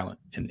 you have talent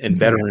and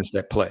veterans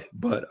that play.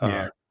 But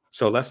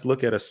so let's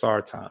look at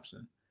Asar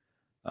Thompson,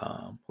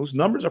 whose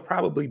numbers are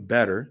probably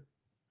better.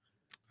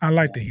 I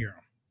like to hear him.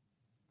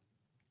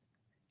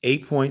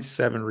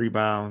 8.7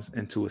 rebounds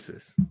and 2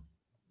 assists.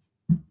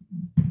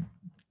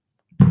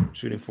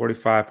 Shooting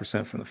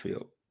 45% from the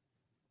field.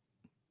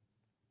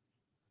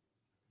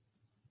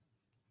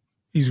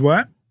 He's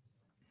what?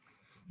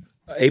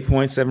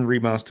 8.7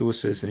 rebounds, 2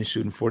 assists, and he's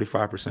shooting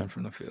 45%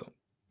 from the field.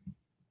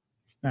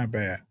 It's not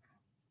bad.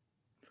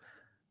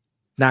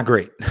 Not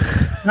great.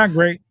 Not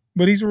great,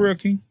 but he's a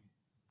rookie.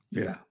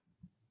 Yeah.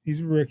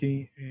 He's a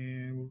rookie,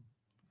 and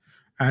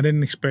I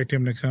didn't expect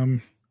him to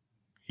come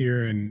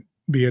here and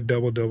be a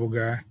double-double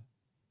guy.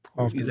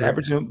 He's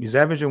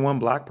averaging 1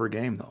 block per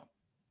game, though.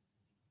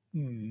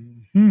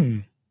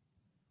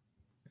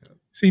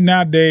 See,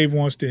 now Dave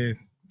wants to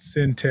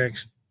send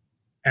text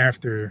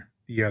after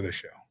the other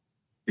show.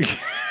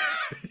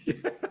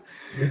 Yeah.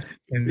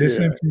 This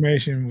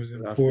information was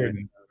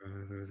Outstanding.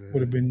 important,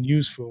 would have been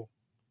useful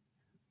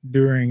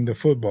during the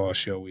football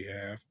show we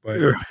have.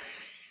 But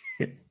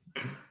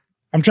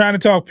I'm trying to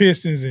talk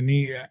Pistons, and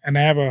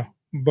I have a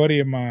buddy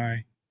of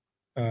mine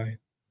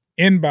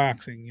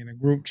inboxing in a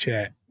group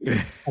chat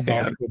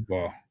about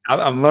football.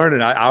 I'm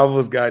learning. I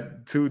almost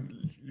got too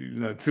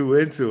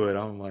into it.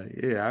 I'm like,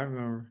 yeah, I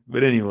remember.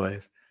 But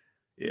anyways,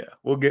 yeah,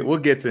 we'll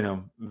get to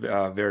him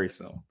very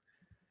soon.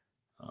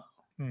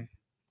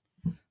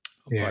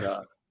 Yes.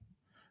 But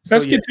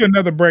let's get to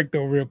another break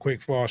though, real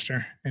quick,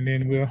 Foster, and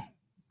then we'll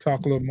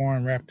talk a little more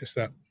and wrap this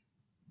up.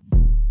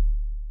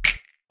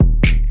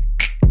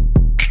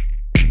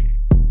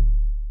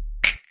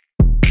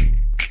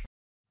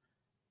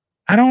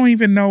 I don't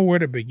even know where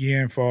to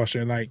begin,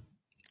 Foster. Like,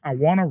 I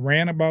want to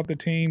rant about the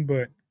team,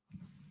 but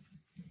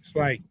it's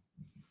like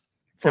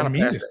for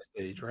me, past that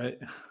stage, right?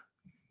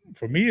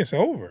 For me, it's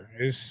over.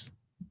 There's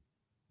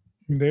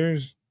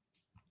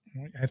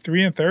at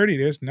 3-30,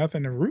 there's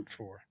nothing to root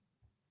for.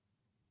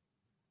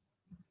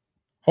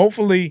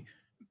 Hopefully,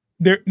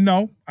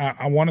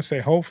 I want to say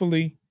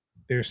hopefully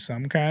there's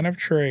some kind of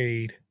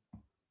trade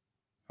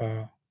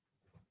that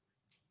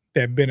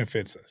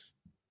benefits us,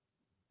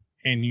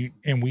 and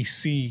we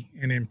see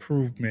an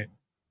improvement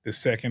the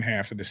second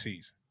half of the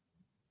season,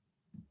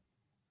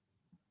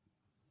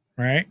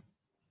 right?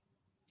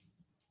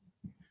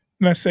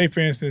 Let's say,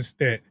 for instance,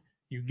 that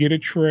you get a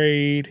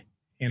trade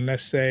in,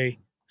 let's say,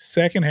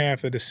 second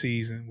half of the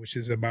season, which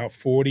is about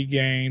 40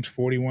 games,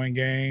 41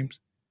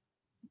 games,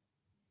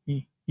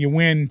 you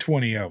win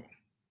 20 of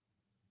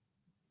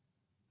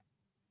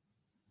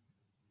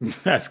them.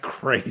 That's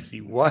crazy.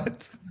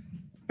 What?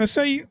 Let's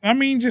say,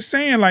 just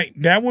saying, like,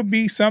 that would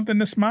be something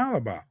to smile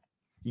about.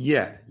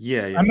 Yeah.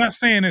 I'm not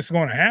saying it's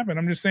going to happen.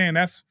 I'm just saying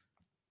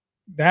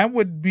that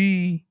would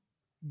be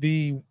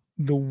the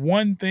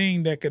one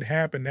thing that could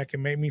happen that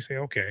can make me say,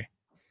 okay,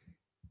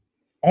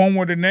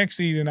 onward the next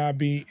season, I'll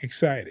be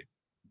excited.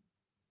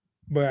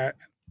 But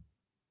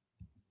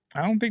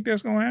I don't think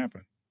that's going to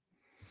happen.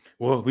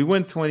 Well, if we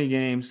win 20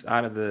 games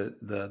out of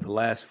the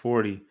last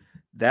 40,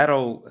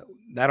 that'll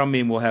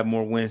mean we'll have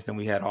more wins than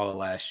we had all of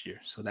last year.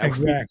 So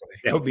that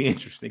would be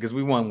interesting because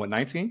we won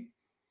 19?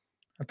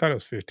 I thought it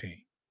was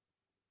 15.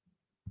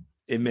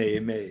 It may.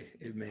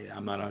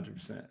 I'm not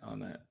 100% on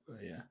that, but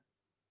yeah.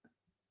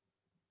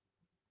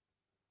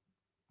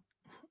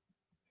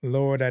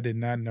 Lord, I did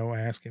not know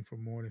asking for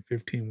more than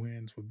 15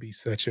 wins would be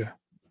such a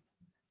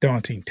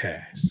daunting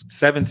task.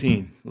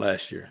 17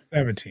 last year.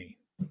 17.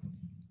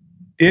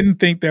 Didn't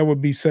think that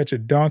would be such a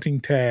daunting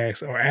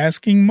task or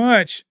asking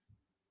much.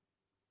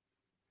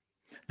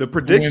 The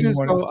predictions,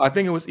 though, I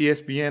think it was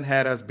ESPN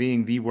had us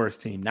being the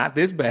worst team. Not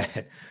this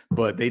bad,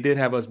 but they did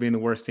have us being the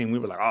worst team. We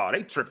were like, oh,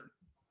 they tripping.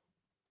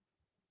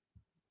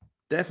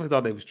 Definitely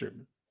thought they was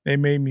tripping. They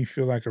made me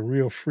feel like a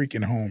real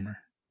freaking homer.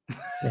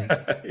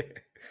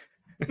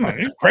 Like,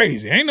 it's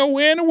crazy. Ain't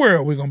nowhere in the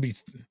world we're going to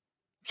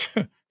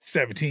be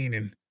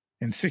 17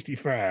 and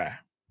 65.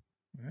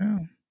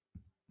 Well,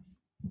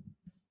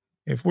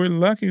 if we're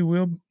lucky,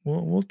 we'll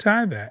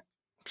tie that.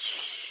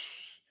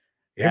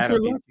 If we're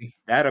lucky.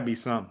 That'll be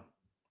something.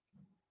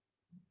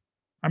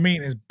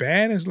 As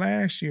bad as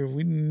last year,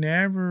 we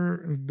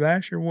never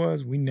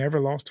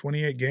lost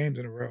 28 games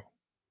in a row.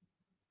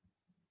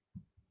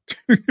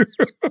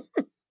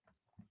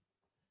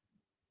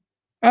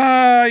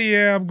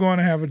 Yeah, I'm going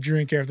to have a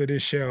drink after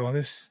this show.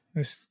 This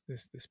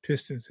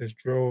Pistons has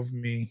drove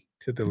me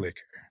to the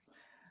liquor.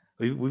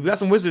 We've got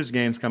some Wizards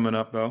games coming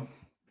up, though.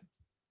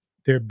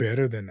 They're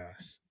better than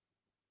us.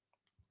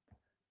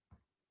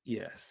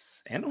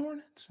 Yes. And the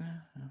Hornets.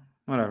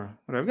 Whatever.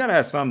 We got to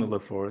have something to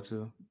look forward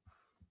to.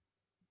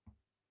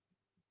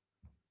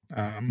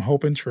 I'm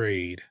hoping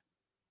trade.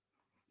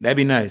 That'd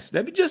be nice.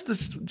 That'd be just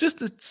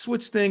to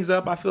switch things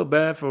up. I feel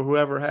bad for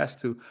whoever has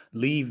to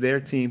leave their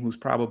team who's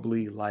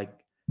probably like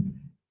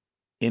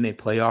in a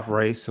playoff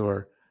race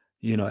or,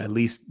 at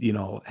least,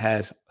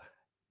 has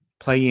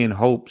play-in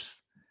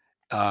hopes.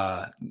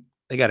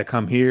 They got to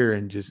come here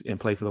and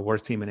play for the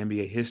worst team in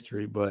NBA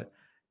history. But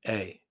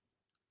hey,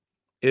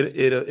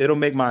 it'll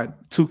make my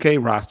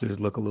 2K rosters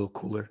look a little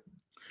cooler.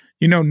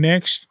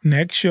 Next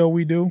show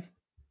we do,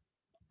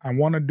 I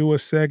want to do a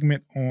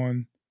segment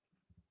on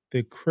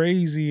the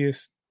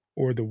craziest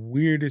or the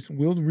weirdest,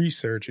 we'll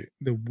research it,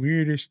 the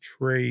weirdest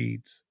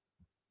trades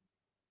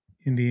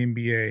in the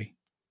NBA,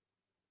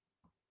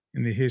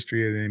 in the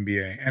history of the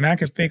NBA. And I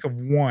can think of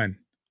one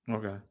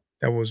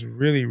that was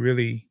really,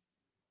 really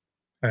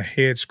a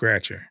head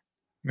scratcher.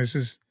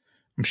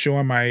 I'm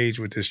showing my age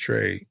with this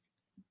trade.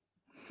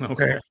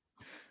 Okay.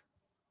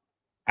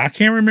 I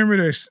can't remember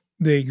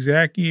the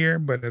exact year,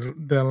 but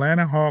the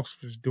Atlanta Hawks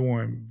was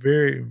doing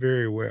very,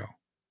 very well.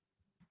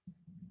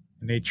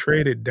 And they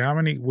traded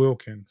Dominique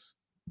Wilkins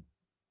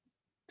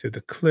to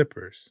the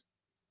Clippers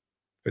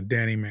for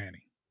Danny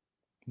Manning.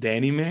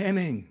 Danny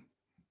Manning.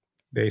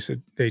 They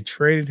said they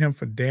traded him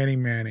for Danny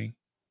Manning,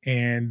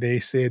 and they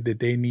said that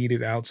they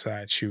needed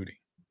outside shooting.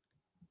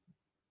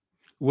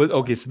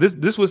 Okay, so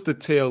this was the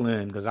tail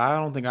end because I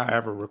don't think I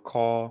ever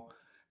recall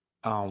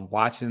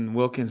watching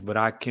Wilkins, but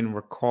I can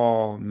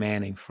recall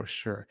Manning for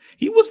sure.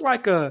 He was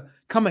like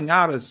coming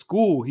out of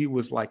school, he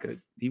was like a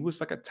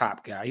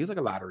top guy. He was like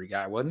a lottery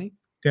guy, wasn't he?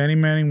 Danny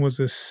Manning was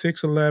a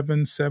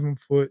 6'11",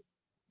 7-foot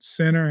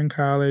center in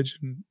college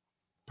and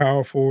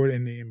power forward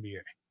in the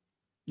NBA.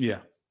 Yeah.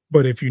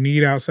 But if you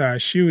need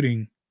outside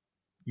shooting,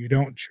 you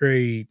don't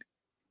trade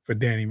for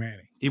Danny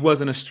Manning. He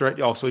wasn't a stretch.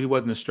 Oh, so he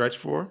wasn't a stretch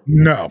for?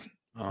 No.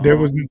 There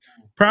was Oh.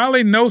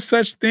 probably no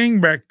such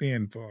thing back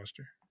then,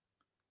 Foster.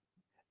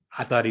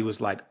 I thought he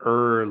was like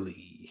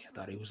early.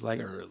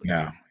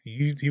 No,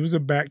 he was a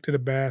back to the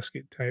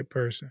basket type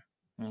person.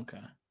 Okay.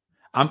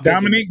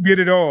 Dominique did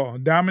it all.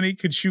 Dominique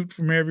could shoot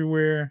from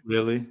everywhere.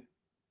 Really?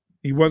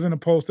 He wasn't a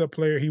post-up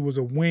player. He was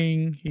a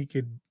wing.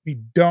 He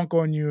dunk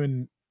on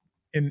you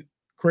in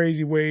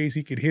crazy ways.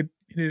 He could hit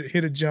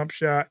a jump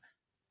shot.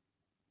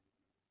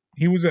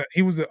 He was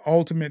the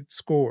ultimate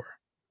scorer.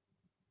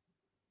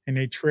 And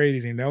they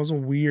traded him. That was a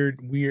weird,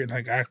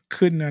 like I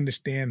couldn't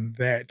understand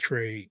that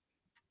trade.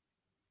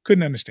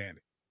 Couldn't understand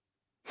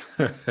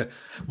it.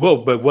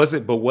 Well, but was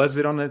it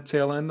on the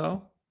tail end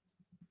though?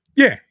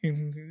 Yeah.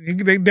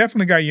 They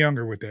definitely got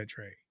younger with that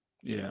trade.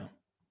 Yeah.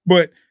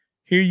 But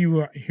here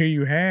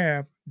you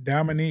have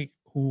Dominique,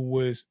 who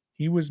was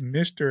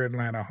Mr.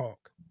 Atlanta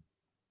Hawk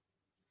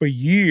for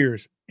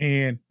years,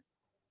 and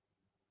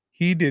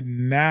he did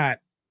not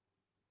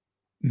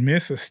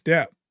miss a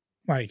step.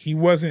 Like he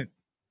wasn't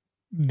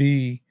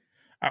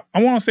I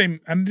want to say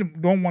I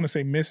don't want to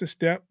say miss a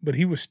step, but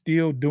he was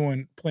still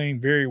playing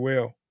very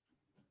well,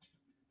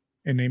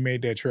 and they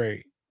made that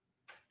trade.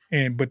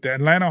 But the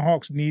Atlanta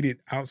Hawks needed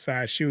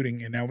outside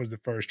shooting, and that was the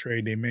first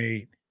trade they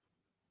made.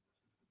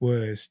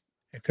 Was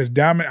because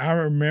I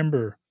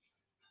remember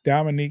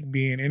Dominique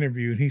being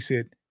interviewed. He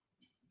said,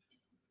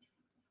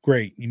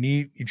 "Great,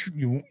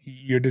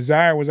 your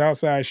desire was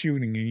outside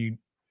shooting, and you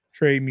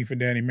trade me for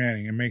Danny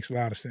Manning. It makes a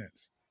lot of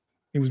sense."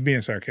 He was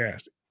being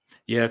sarcastic.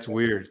 Yeah, it's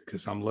weird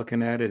because I'm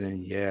looking at it,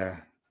 and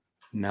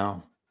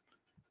no,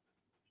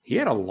 he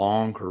had a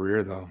long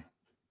career though.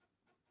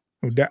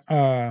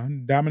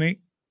 Dominique,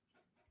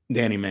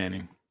 Danny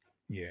Manning.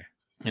 Yeah,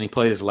 and he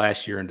played his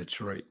last year in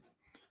Detroit.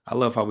 I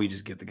love how we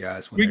just get the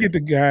guys. We get the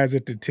guys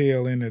at the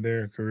tail end of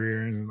their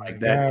career, and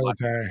like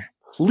that.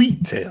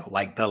 Complete tail.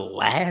 Like the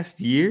last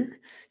year,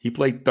 he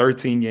played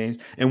 13 games.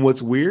 And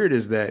what's weird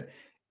is that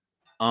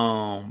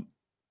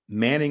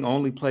Manning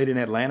only played in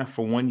Atlanta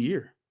for 1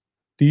 year.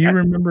 Do you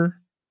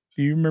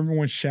remember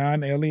when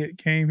Sean Elliott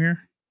came here?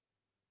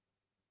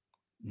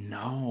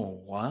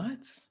 No, what?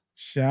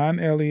 Sean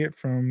Elliott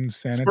from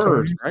San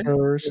Antonio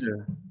Spurs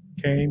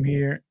came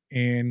here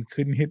and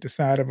couldn't hit the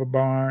side of a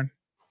barn.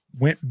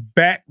 Went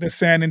back to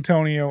San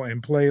Antonio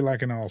and played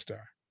like an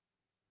all-star.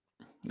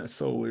 That's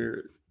so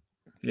weird.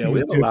 Yeah, we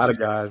have a lot of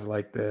guys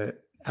like that.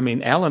 I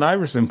mean, Allen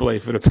Iverson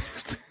played for the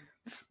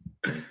Pistons.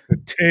 The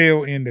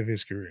tail end of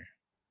his career.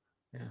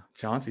 Yeah,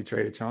 Chauncey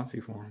traded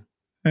Chauncey for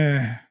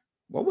him.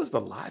 What was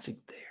the logic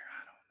there?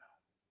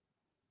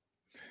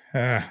 I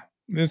don't know.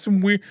 There's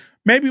some weird.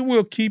 Maybe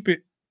we'll keep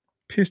it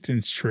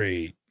Pistons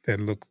trade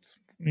that looks,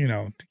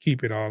 to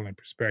keep it all in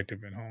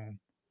perspective at home.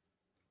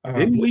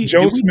 Didn't we?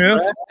 Joe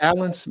Smith?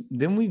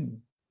 Didn't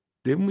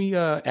we?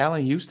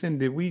 Allen Houston?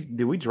 Did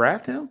we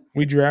draft him?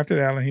 We drafted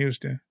Allen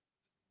Houston.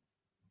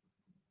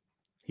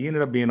 He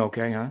ended up being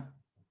okay, huh?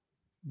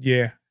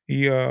 Yeah,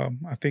 he. I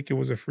think it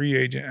was a free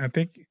agent. I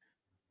think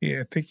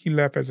he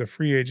left as a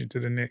free agent to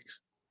the Knicks.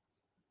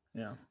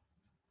 Yeah,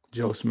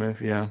 Joe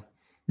Smith. Yeah,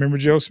 remember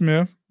Joe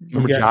Smith?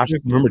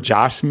 Remember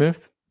Josh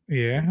Smith?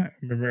 Yeah,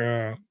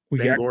 remember we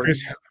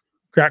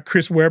got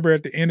Chris Webber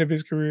at the end of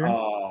his career.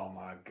 Oh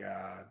my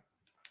God.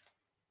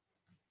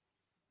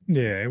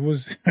 Yeah, it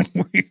was.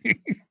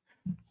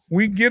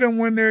 we get them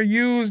when they're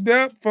used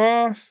up,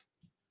 Foss.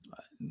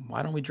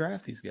 Why don't we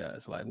draft these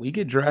guys? Like we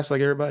get drafts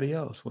like everybody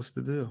else. What's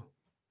the deal?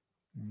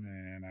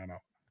 Man,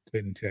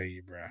 couldn't tell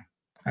you, bro.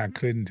 I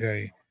couldn't tell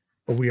you.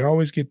 But we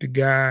always get the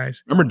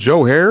guys. Remember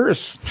Joe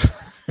Harris?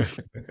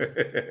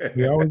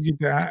 we always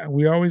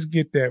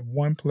get that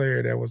one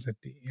player that was at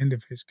the end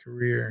of his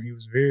career. He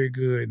was very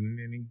good, and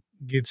then he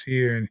gets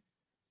here and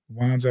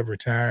winds up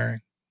retiring,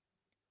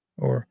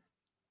 or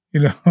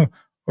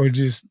or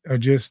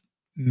just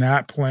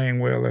not playing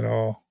well at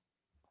all.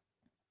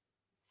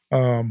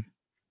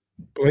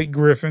 Blake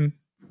Griffin,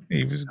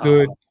 he was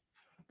good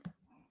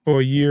for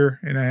a year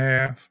and a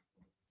half,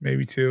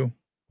 maybe 2.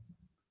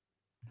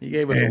 He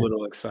gave us a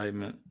little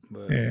excitement,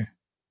 but yeah,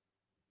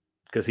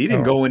 because he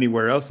didn't go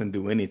anywhere else and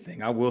do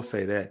anything. I will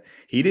say that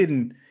he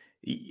didn't.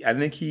 I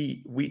think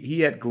he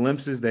had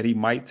glimpses that he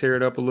might tear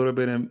it up a little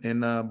bit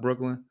in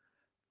Brooklyn.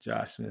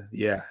 Josh Smith,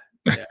 yeah.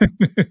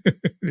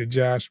 The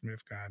Josh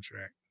Smith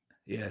contract.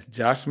 Yes,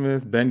 Josh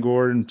Smith, Ben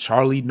Gordon,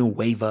 Charlie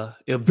Nueva,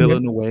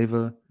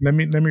 Villanueva. Let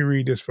me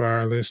read this for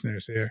our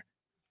listeners here.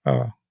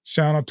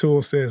 Sean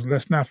O'Toole says,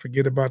 "Let's not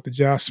forget about the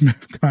Josh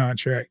Smith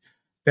contract.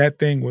 That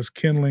thing was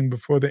kindling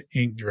before the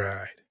ink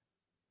dried."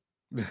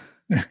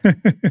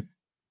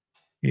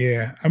 Yeah,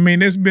 Yeah. I mean,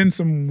 there's been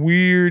some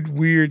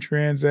weird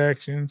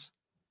transactions,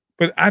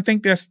 but I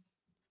think that's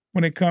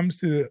when it comes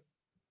to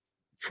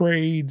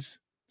trades,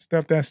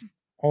 stuff that's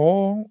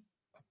all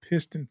a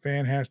Piston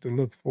fan has to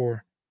look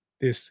for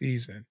this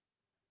season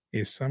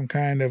is some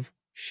kind of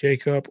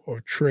shakeup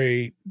or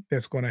trade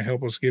that's going to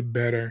help us get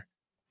better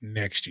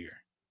next year.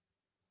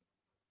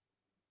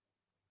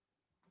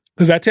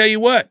 Because I tell you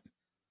what,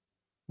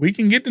 we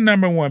can get the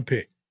number one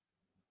pick.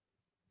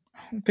 I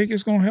don't think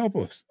it's going to help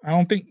us. I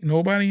don't think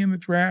nobody in the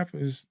draft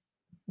is.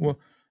 Well,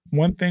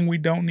 one thing we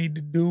don't need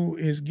to do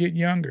is get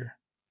younger.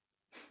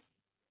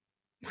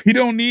 We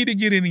don't need to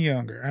get any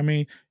younger. I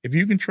mean, if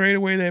you can trade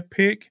away that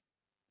pick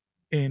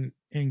and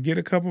get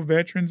a couple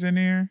veterans in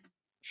there,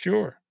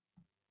 sure.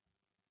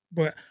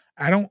 But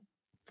I don't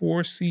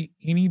foresee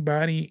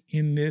anybody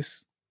in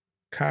this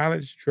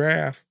college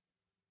draft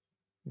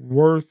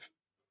worth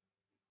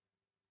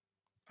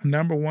a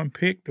number one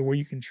pick to where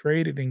you can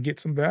trade it and get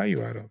some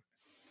value out of it.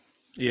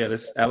 Yeah,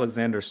 this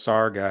Alexander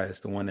Sarr guy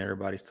is the one that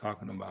everybody's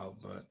talking about,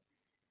 but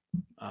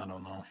I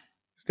don't know.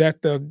 Is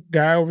that the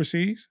guy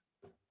overseas?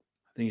 I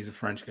think he's a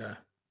French guy.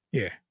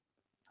 Yeah.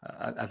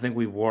 I think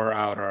we wore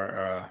out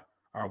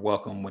our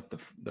welcome with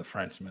the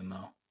Frenchman,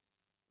 though.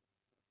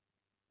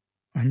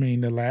 I mean,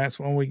 the last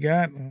one we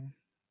got.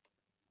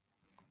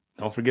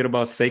 Don't forget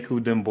about Sekou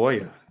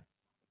Demboya.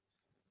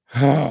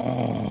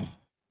 Oh,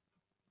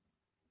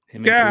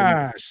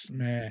 gosh,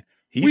 man.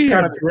 He's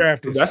kind of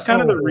drafted. That's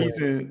kind of the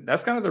reason.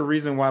 That's kind of the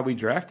reason why we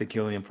drafted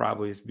Kylian.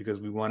 Probably is because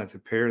we wanted to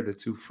pair the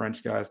two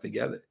French guys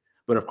together.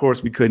 But of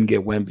course, we couldn't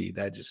get Wemby.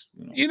 That just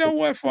you know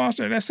what,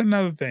 Foster? That's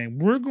another thing.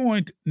 We're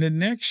going to the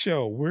next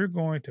show. We're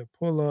going to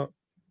pull up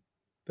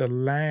the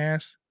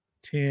last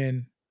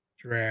 10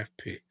 draft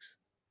picks.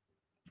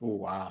 Oh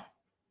wow!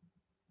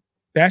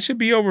 That should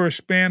be over a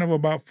span of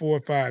about 4 or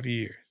 5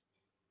 years,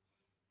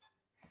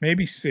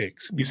 maybe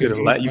 6. You said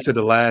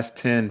the last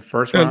 10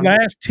 first the round.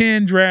 Last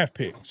 10 draft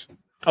picks.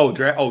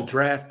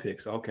 Draft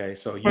picks. Okay,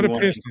 so you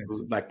want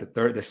Pistons, like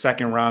the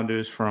second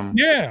rounders from?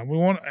 Yeah, we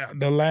want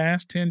the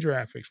last 10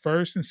 draft picks,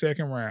 first and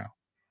second round.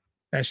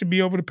 That should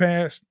be over the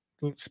past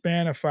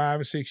span of 5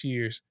 or 6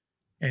 years,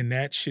 and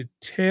that should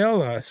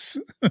tell us.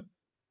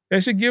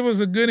 That should give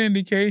us a good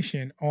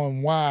indication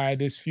on why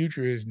this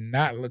future is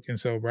not looking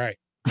so bright.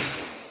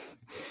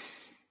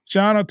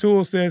 Sean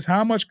O'Toole says,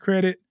 how much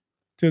credit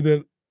to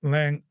the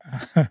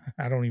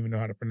I don't even know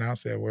how to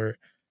pronounce that word.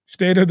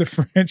 State of the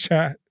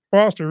franchise.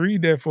 Foster,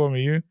 read that for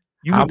me.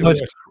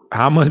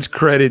 How much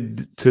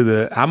credit to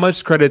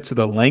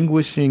the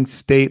languishing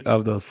state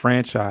of the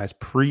franchise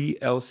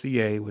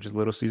pre-LCA, which is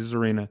Little Caesars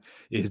Arena,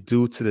 is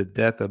due to the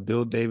death of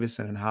Bill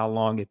Davison and how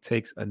long it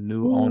takes a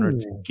new owner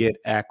to get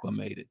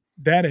acclimated?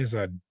 That is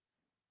a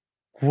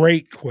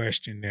great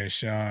question there,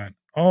 Sean.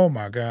 Oh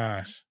my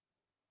gosh.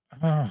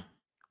 And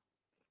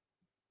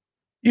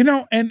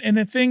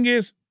the thing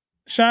is,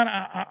 Sean,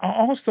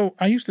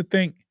 I used to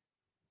think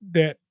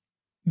that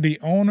the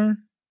owner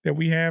that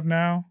we have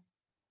now,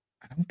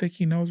 I don't think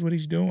he knows what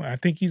he's doing. I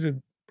think he's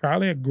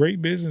probably a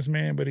great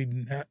businessman, but he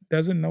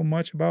doesn't know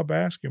much about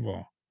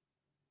basketball.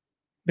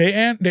 They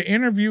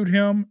interviewed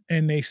him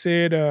and they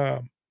said,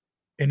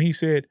 and he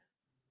said,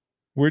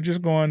 we're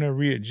just going to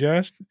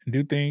readjust and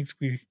do things.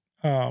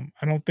 I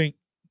don't think,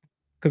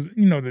 because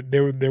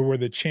there were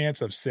the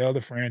chance of sell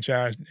the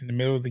franchise in the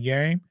middle of the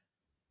game,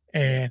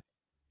 and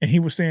he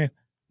was saying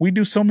we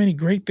do so many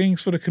great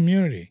things for the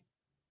community.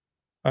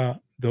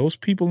 Those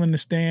people in the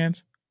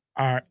stands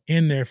are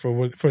in there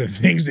for the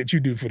things that you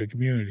do for the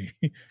community.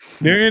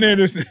 They're in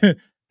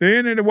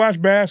there to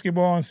watch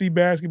basketball and see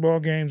basketball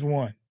games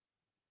won.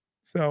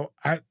 So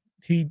I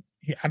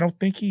don't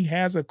think he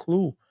has a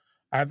clue.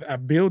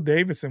 Bill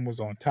Davison was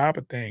on top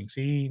of things.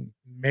 He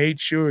made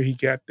sure he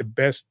got the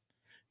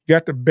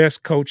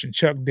best coach in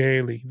Chuck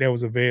Daly that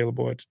was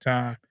available at the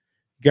time.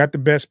 Got the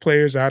best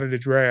players out of the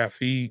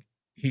draft.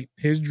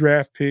 His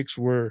draft picks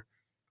were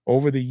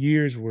over the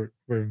years were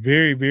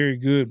very, very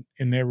good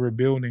in their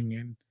rebuilding,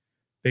 and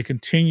they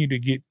continue to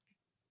get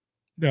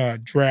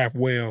draft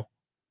well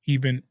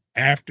even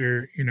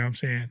after,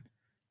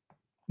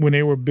 when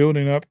they were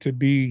building up to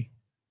be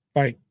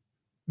like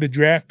the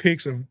draft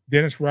picks of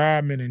Dennis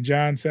Rodman and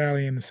John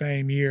Sally in the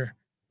same year.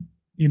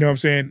 You know what I'm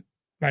saying?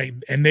 Like,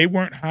 and they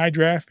weren't high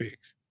draft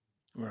picks.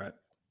 Right.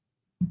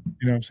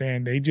 You know what I'm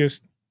saying? They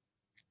just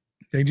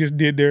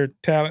did their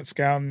talent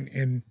scouting,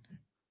 and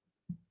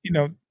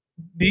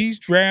these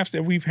drafts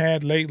that we've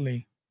had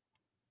lately,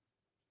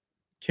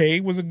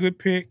 Cade was a good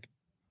pick.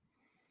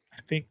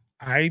 I think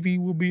Ivy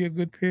will be a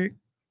good pick at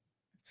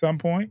some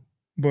point,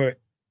 but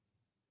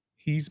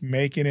he's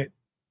making it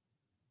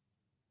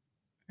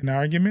an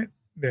argument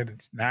that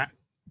it's not.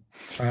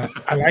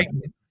 I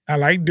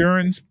like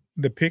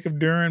the pick of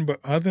Duren, but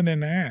other than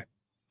that,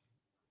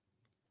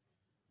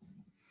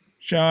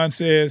 Sean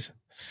says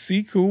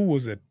Sekou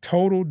was a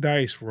total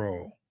dice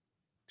roll.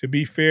 To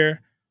be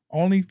fair,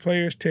 only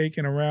players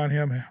taken around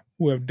him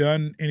who have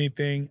done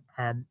anything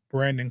are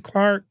Brandon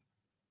Clark,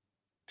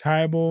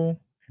 Tybal,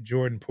 and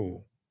Jordan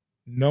Poole.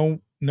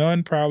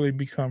 None probably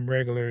become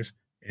regulars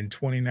in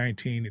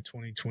 2019 to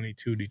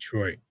 2022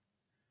 Detroit.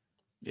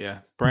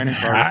 Yeah, Brandon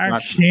I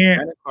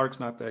can't. Clark's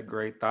not that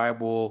great.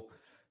 Thibault,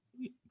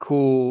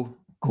 cool.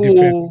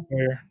 Defensive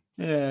player.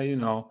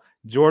 Yeah,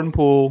 Jordan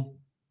Poole.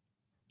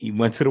 He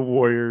went to the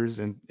Warriors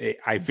in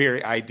a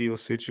very ideal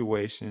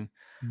situation.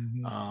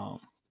 Mm-hmm.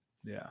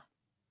 Yeah.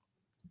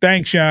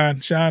 Thanks, Sean.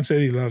 Sean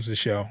said he loves the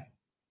show.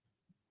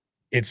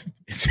 It's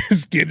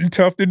just getting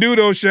tough to do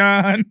though,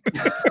 Sean.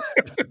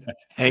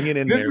 Hanging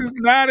in This there. is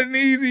not an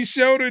easy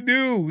show to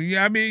do.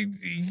 I mean,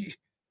 you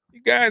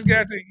guys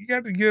got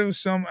to give us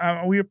some.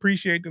 We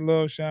appreciate the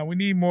love, Sean. We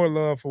need more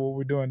love for what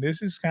we're doing.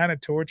 This is kind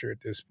of torture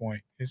at this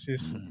point. It's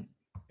just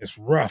it's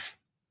rough.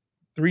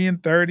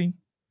 3-30,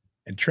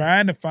 and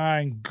trying to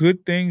find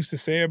good things to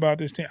say about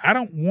this team. I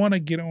don't want to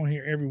get on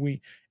here every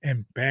week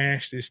and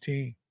bash this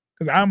team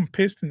because I'm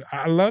Pistons.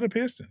 I love the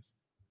Pistons,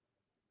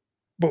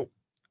 but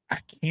I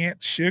can't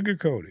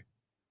sugarcoat it.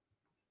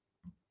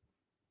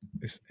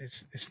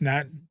 It's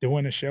not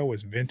doing a show.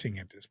 It's venting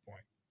at this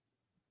point.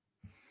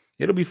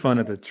 It'll be fun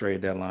at the trade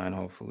deadline.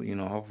 Hopefully,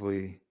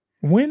 hopefully.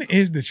 When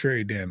is the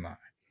trade deadline?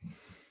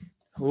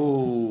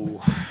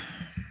 Ooh,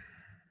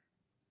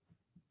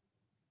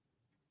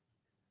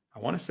 I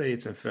want to say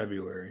it's in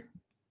February.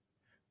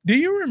 Do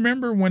you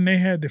remember when they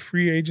had the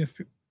free agency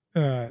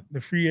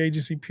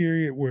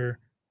period where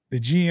the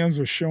GMs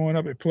were showing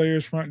up at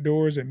players' front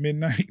doors at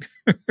midnight?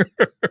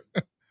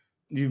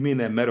 You mean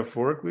that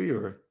metaphorically,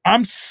 or?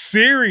 I'm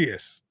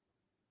serious.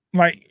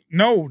 Like,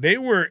 no, they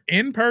were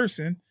in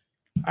person.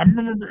 I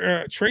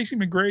remember Tracy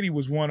McGrady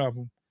was one of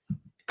them.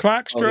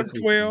 Clock struck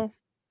 12.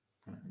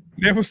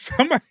 There was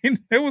somebody.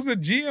 There was a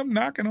GM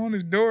knocking on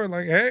his door,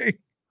 like, "Hey,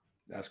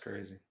 that's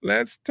crazy.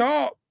 Let's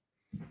talk."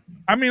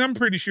 I mean, I'm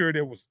pretty sure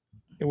it was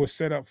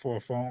set up for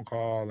a phone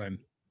call, and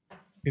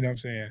you know what I'm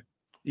saying.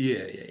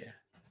 Yeah.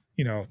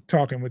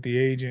 Talking with the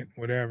agent,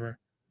 whatever.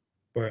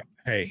 But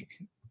hey,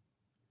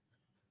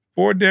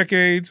 4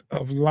 decades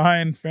of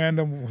Lion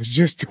fandom was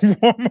just a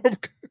warm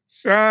up.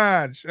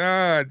 Sean.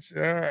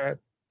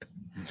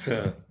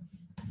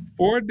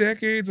 4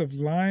 decades of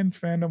Lion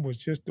fandom was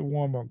just a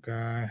warm up,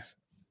 guys.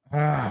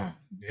 Oh,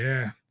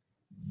 yeah.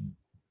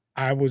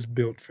 I was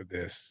built for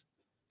this.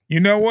 You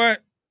know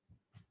what?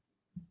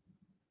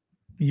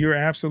 You're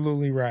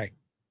absolutely right.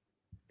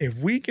 If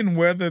we can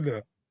weather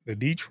the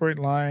Detroit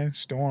Lions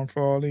storm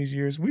for all these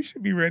years, we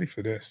should be ready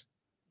for this.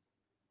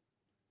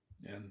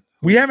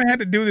 We haven't had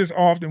to do this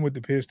often with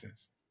the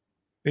Pistons.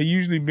 They've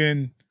usually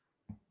been,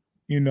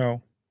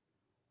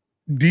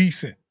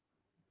 decent.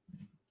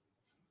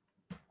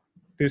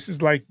 This is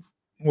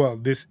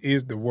this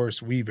is the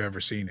worst we've ever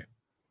seen it.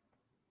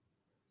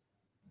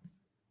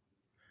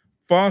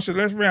 Foster,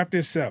 let's wrap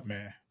this up,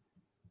 man.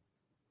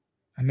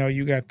 I know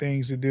you got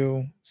things to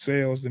do,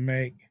 sales to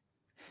make,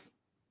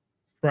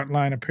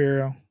 Frontline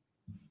Apparel.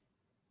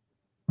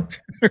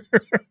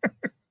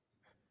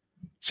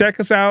 Check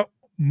us out,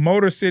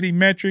 Motor City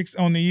Metrics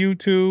on the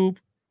YouTube,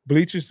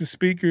 Bleachers to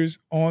Speakers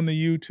on the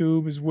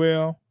YouTube as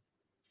well.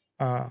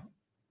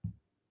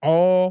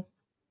 All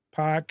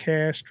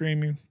podcast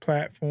streaming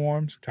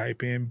platforms.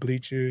 Type in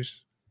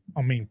Post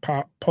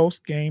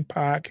Game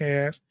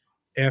Podcast,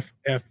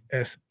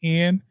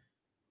 FFSN,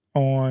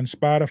 on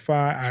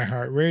Spotify,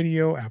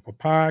 iHeartRadio, Apple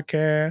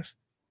Podcasts,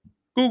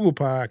 Google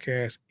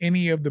Podcasts,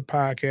 any of the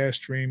podcast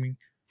streaming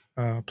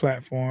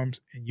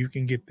platforms, and you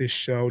can get this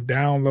show,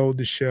 download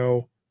the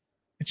show,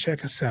 and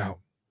check us out.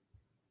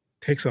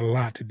 It takes a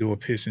lot to do a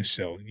Pistons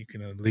show. You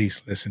can at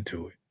least listen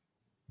to it.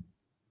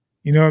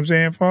 You know what I'm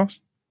saying,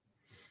 Foss?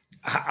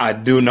 I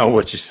do know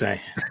what you're saying.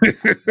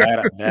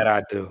 that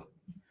I do.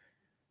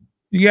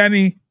 You got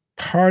any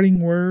parting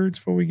words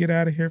before we get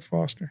out of here,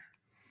 Foster?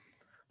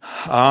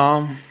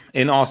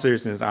 In all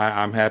seriousness,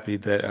 I'm happy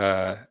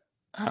that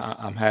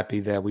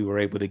we were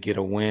able to get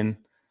a win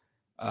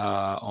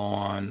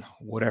on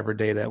whatever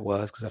day that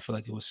was, because I feel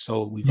like it was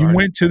so.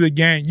 Went to the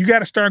game. You got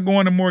to start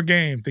going to more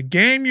games. The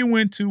game you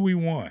went to, we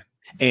won.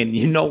 And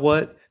you know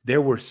what?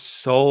 There were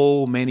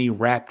so many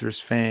Raptors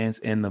fans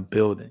in the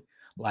building.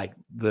 Like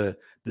the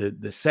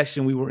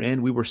section we were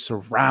in, we were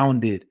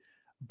surrounded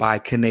by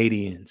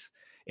Canadians,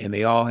 and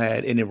they all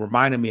had. And it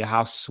reminded me of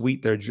how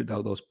sweet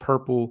those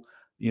purple.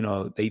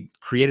 They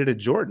created a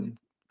Jordan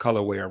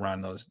colorway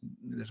around those.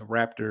 There's a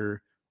Raptor.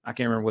 I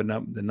can't remember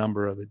what the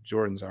number of the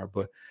Jordans are,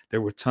 but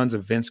there were tons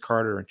of Vince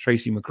Carter and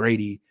Tracy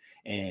McGrady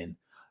and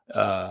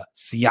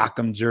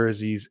Siakam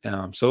jerseys.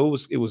 So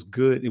it was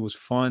good. It was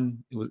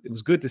fun. It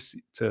was good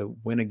to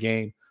win a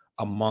game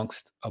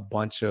amongst a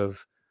bunch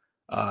of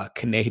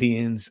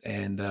Canadians,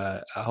 and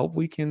I hope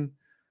we can,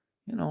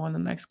 in the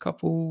next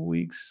couple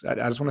weeks. I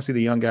just want to see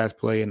the young guys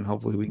play, and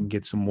hopefully we can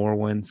get some more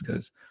wins,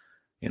 because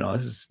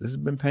this has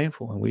been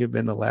painful, and we have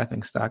been the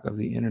laughing stock of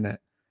the internet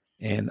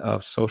and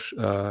of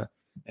social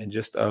and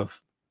just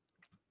of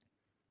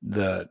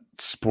the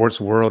sports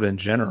world in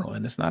general,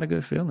 and it's not a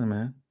good feeling,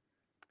 man.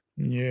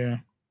 Yeah.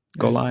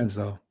 Go Lions,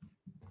 though.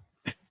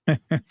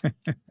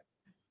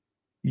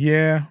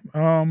 Yeah.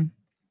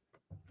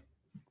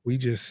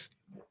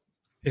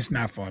 It's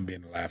not fun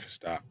being a laughing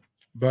stock,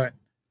 but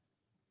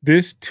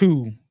this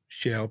too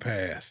shall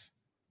pass.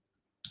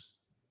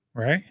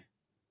 Right?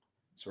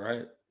 That's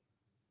right.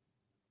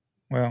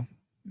 Well,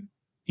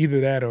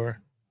 either that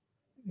or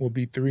we'll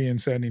be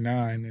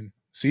 3-79 and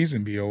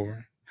season be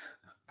over.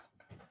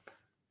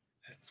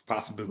 That's a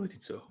possibility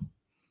too.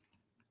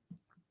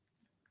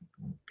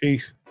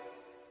 Peace.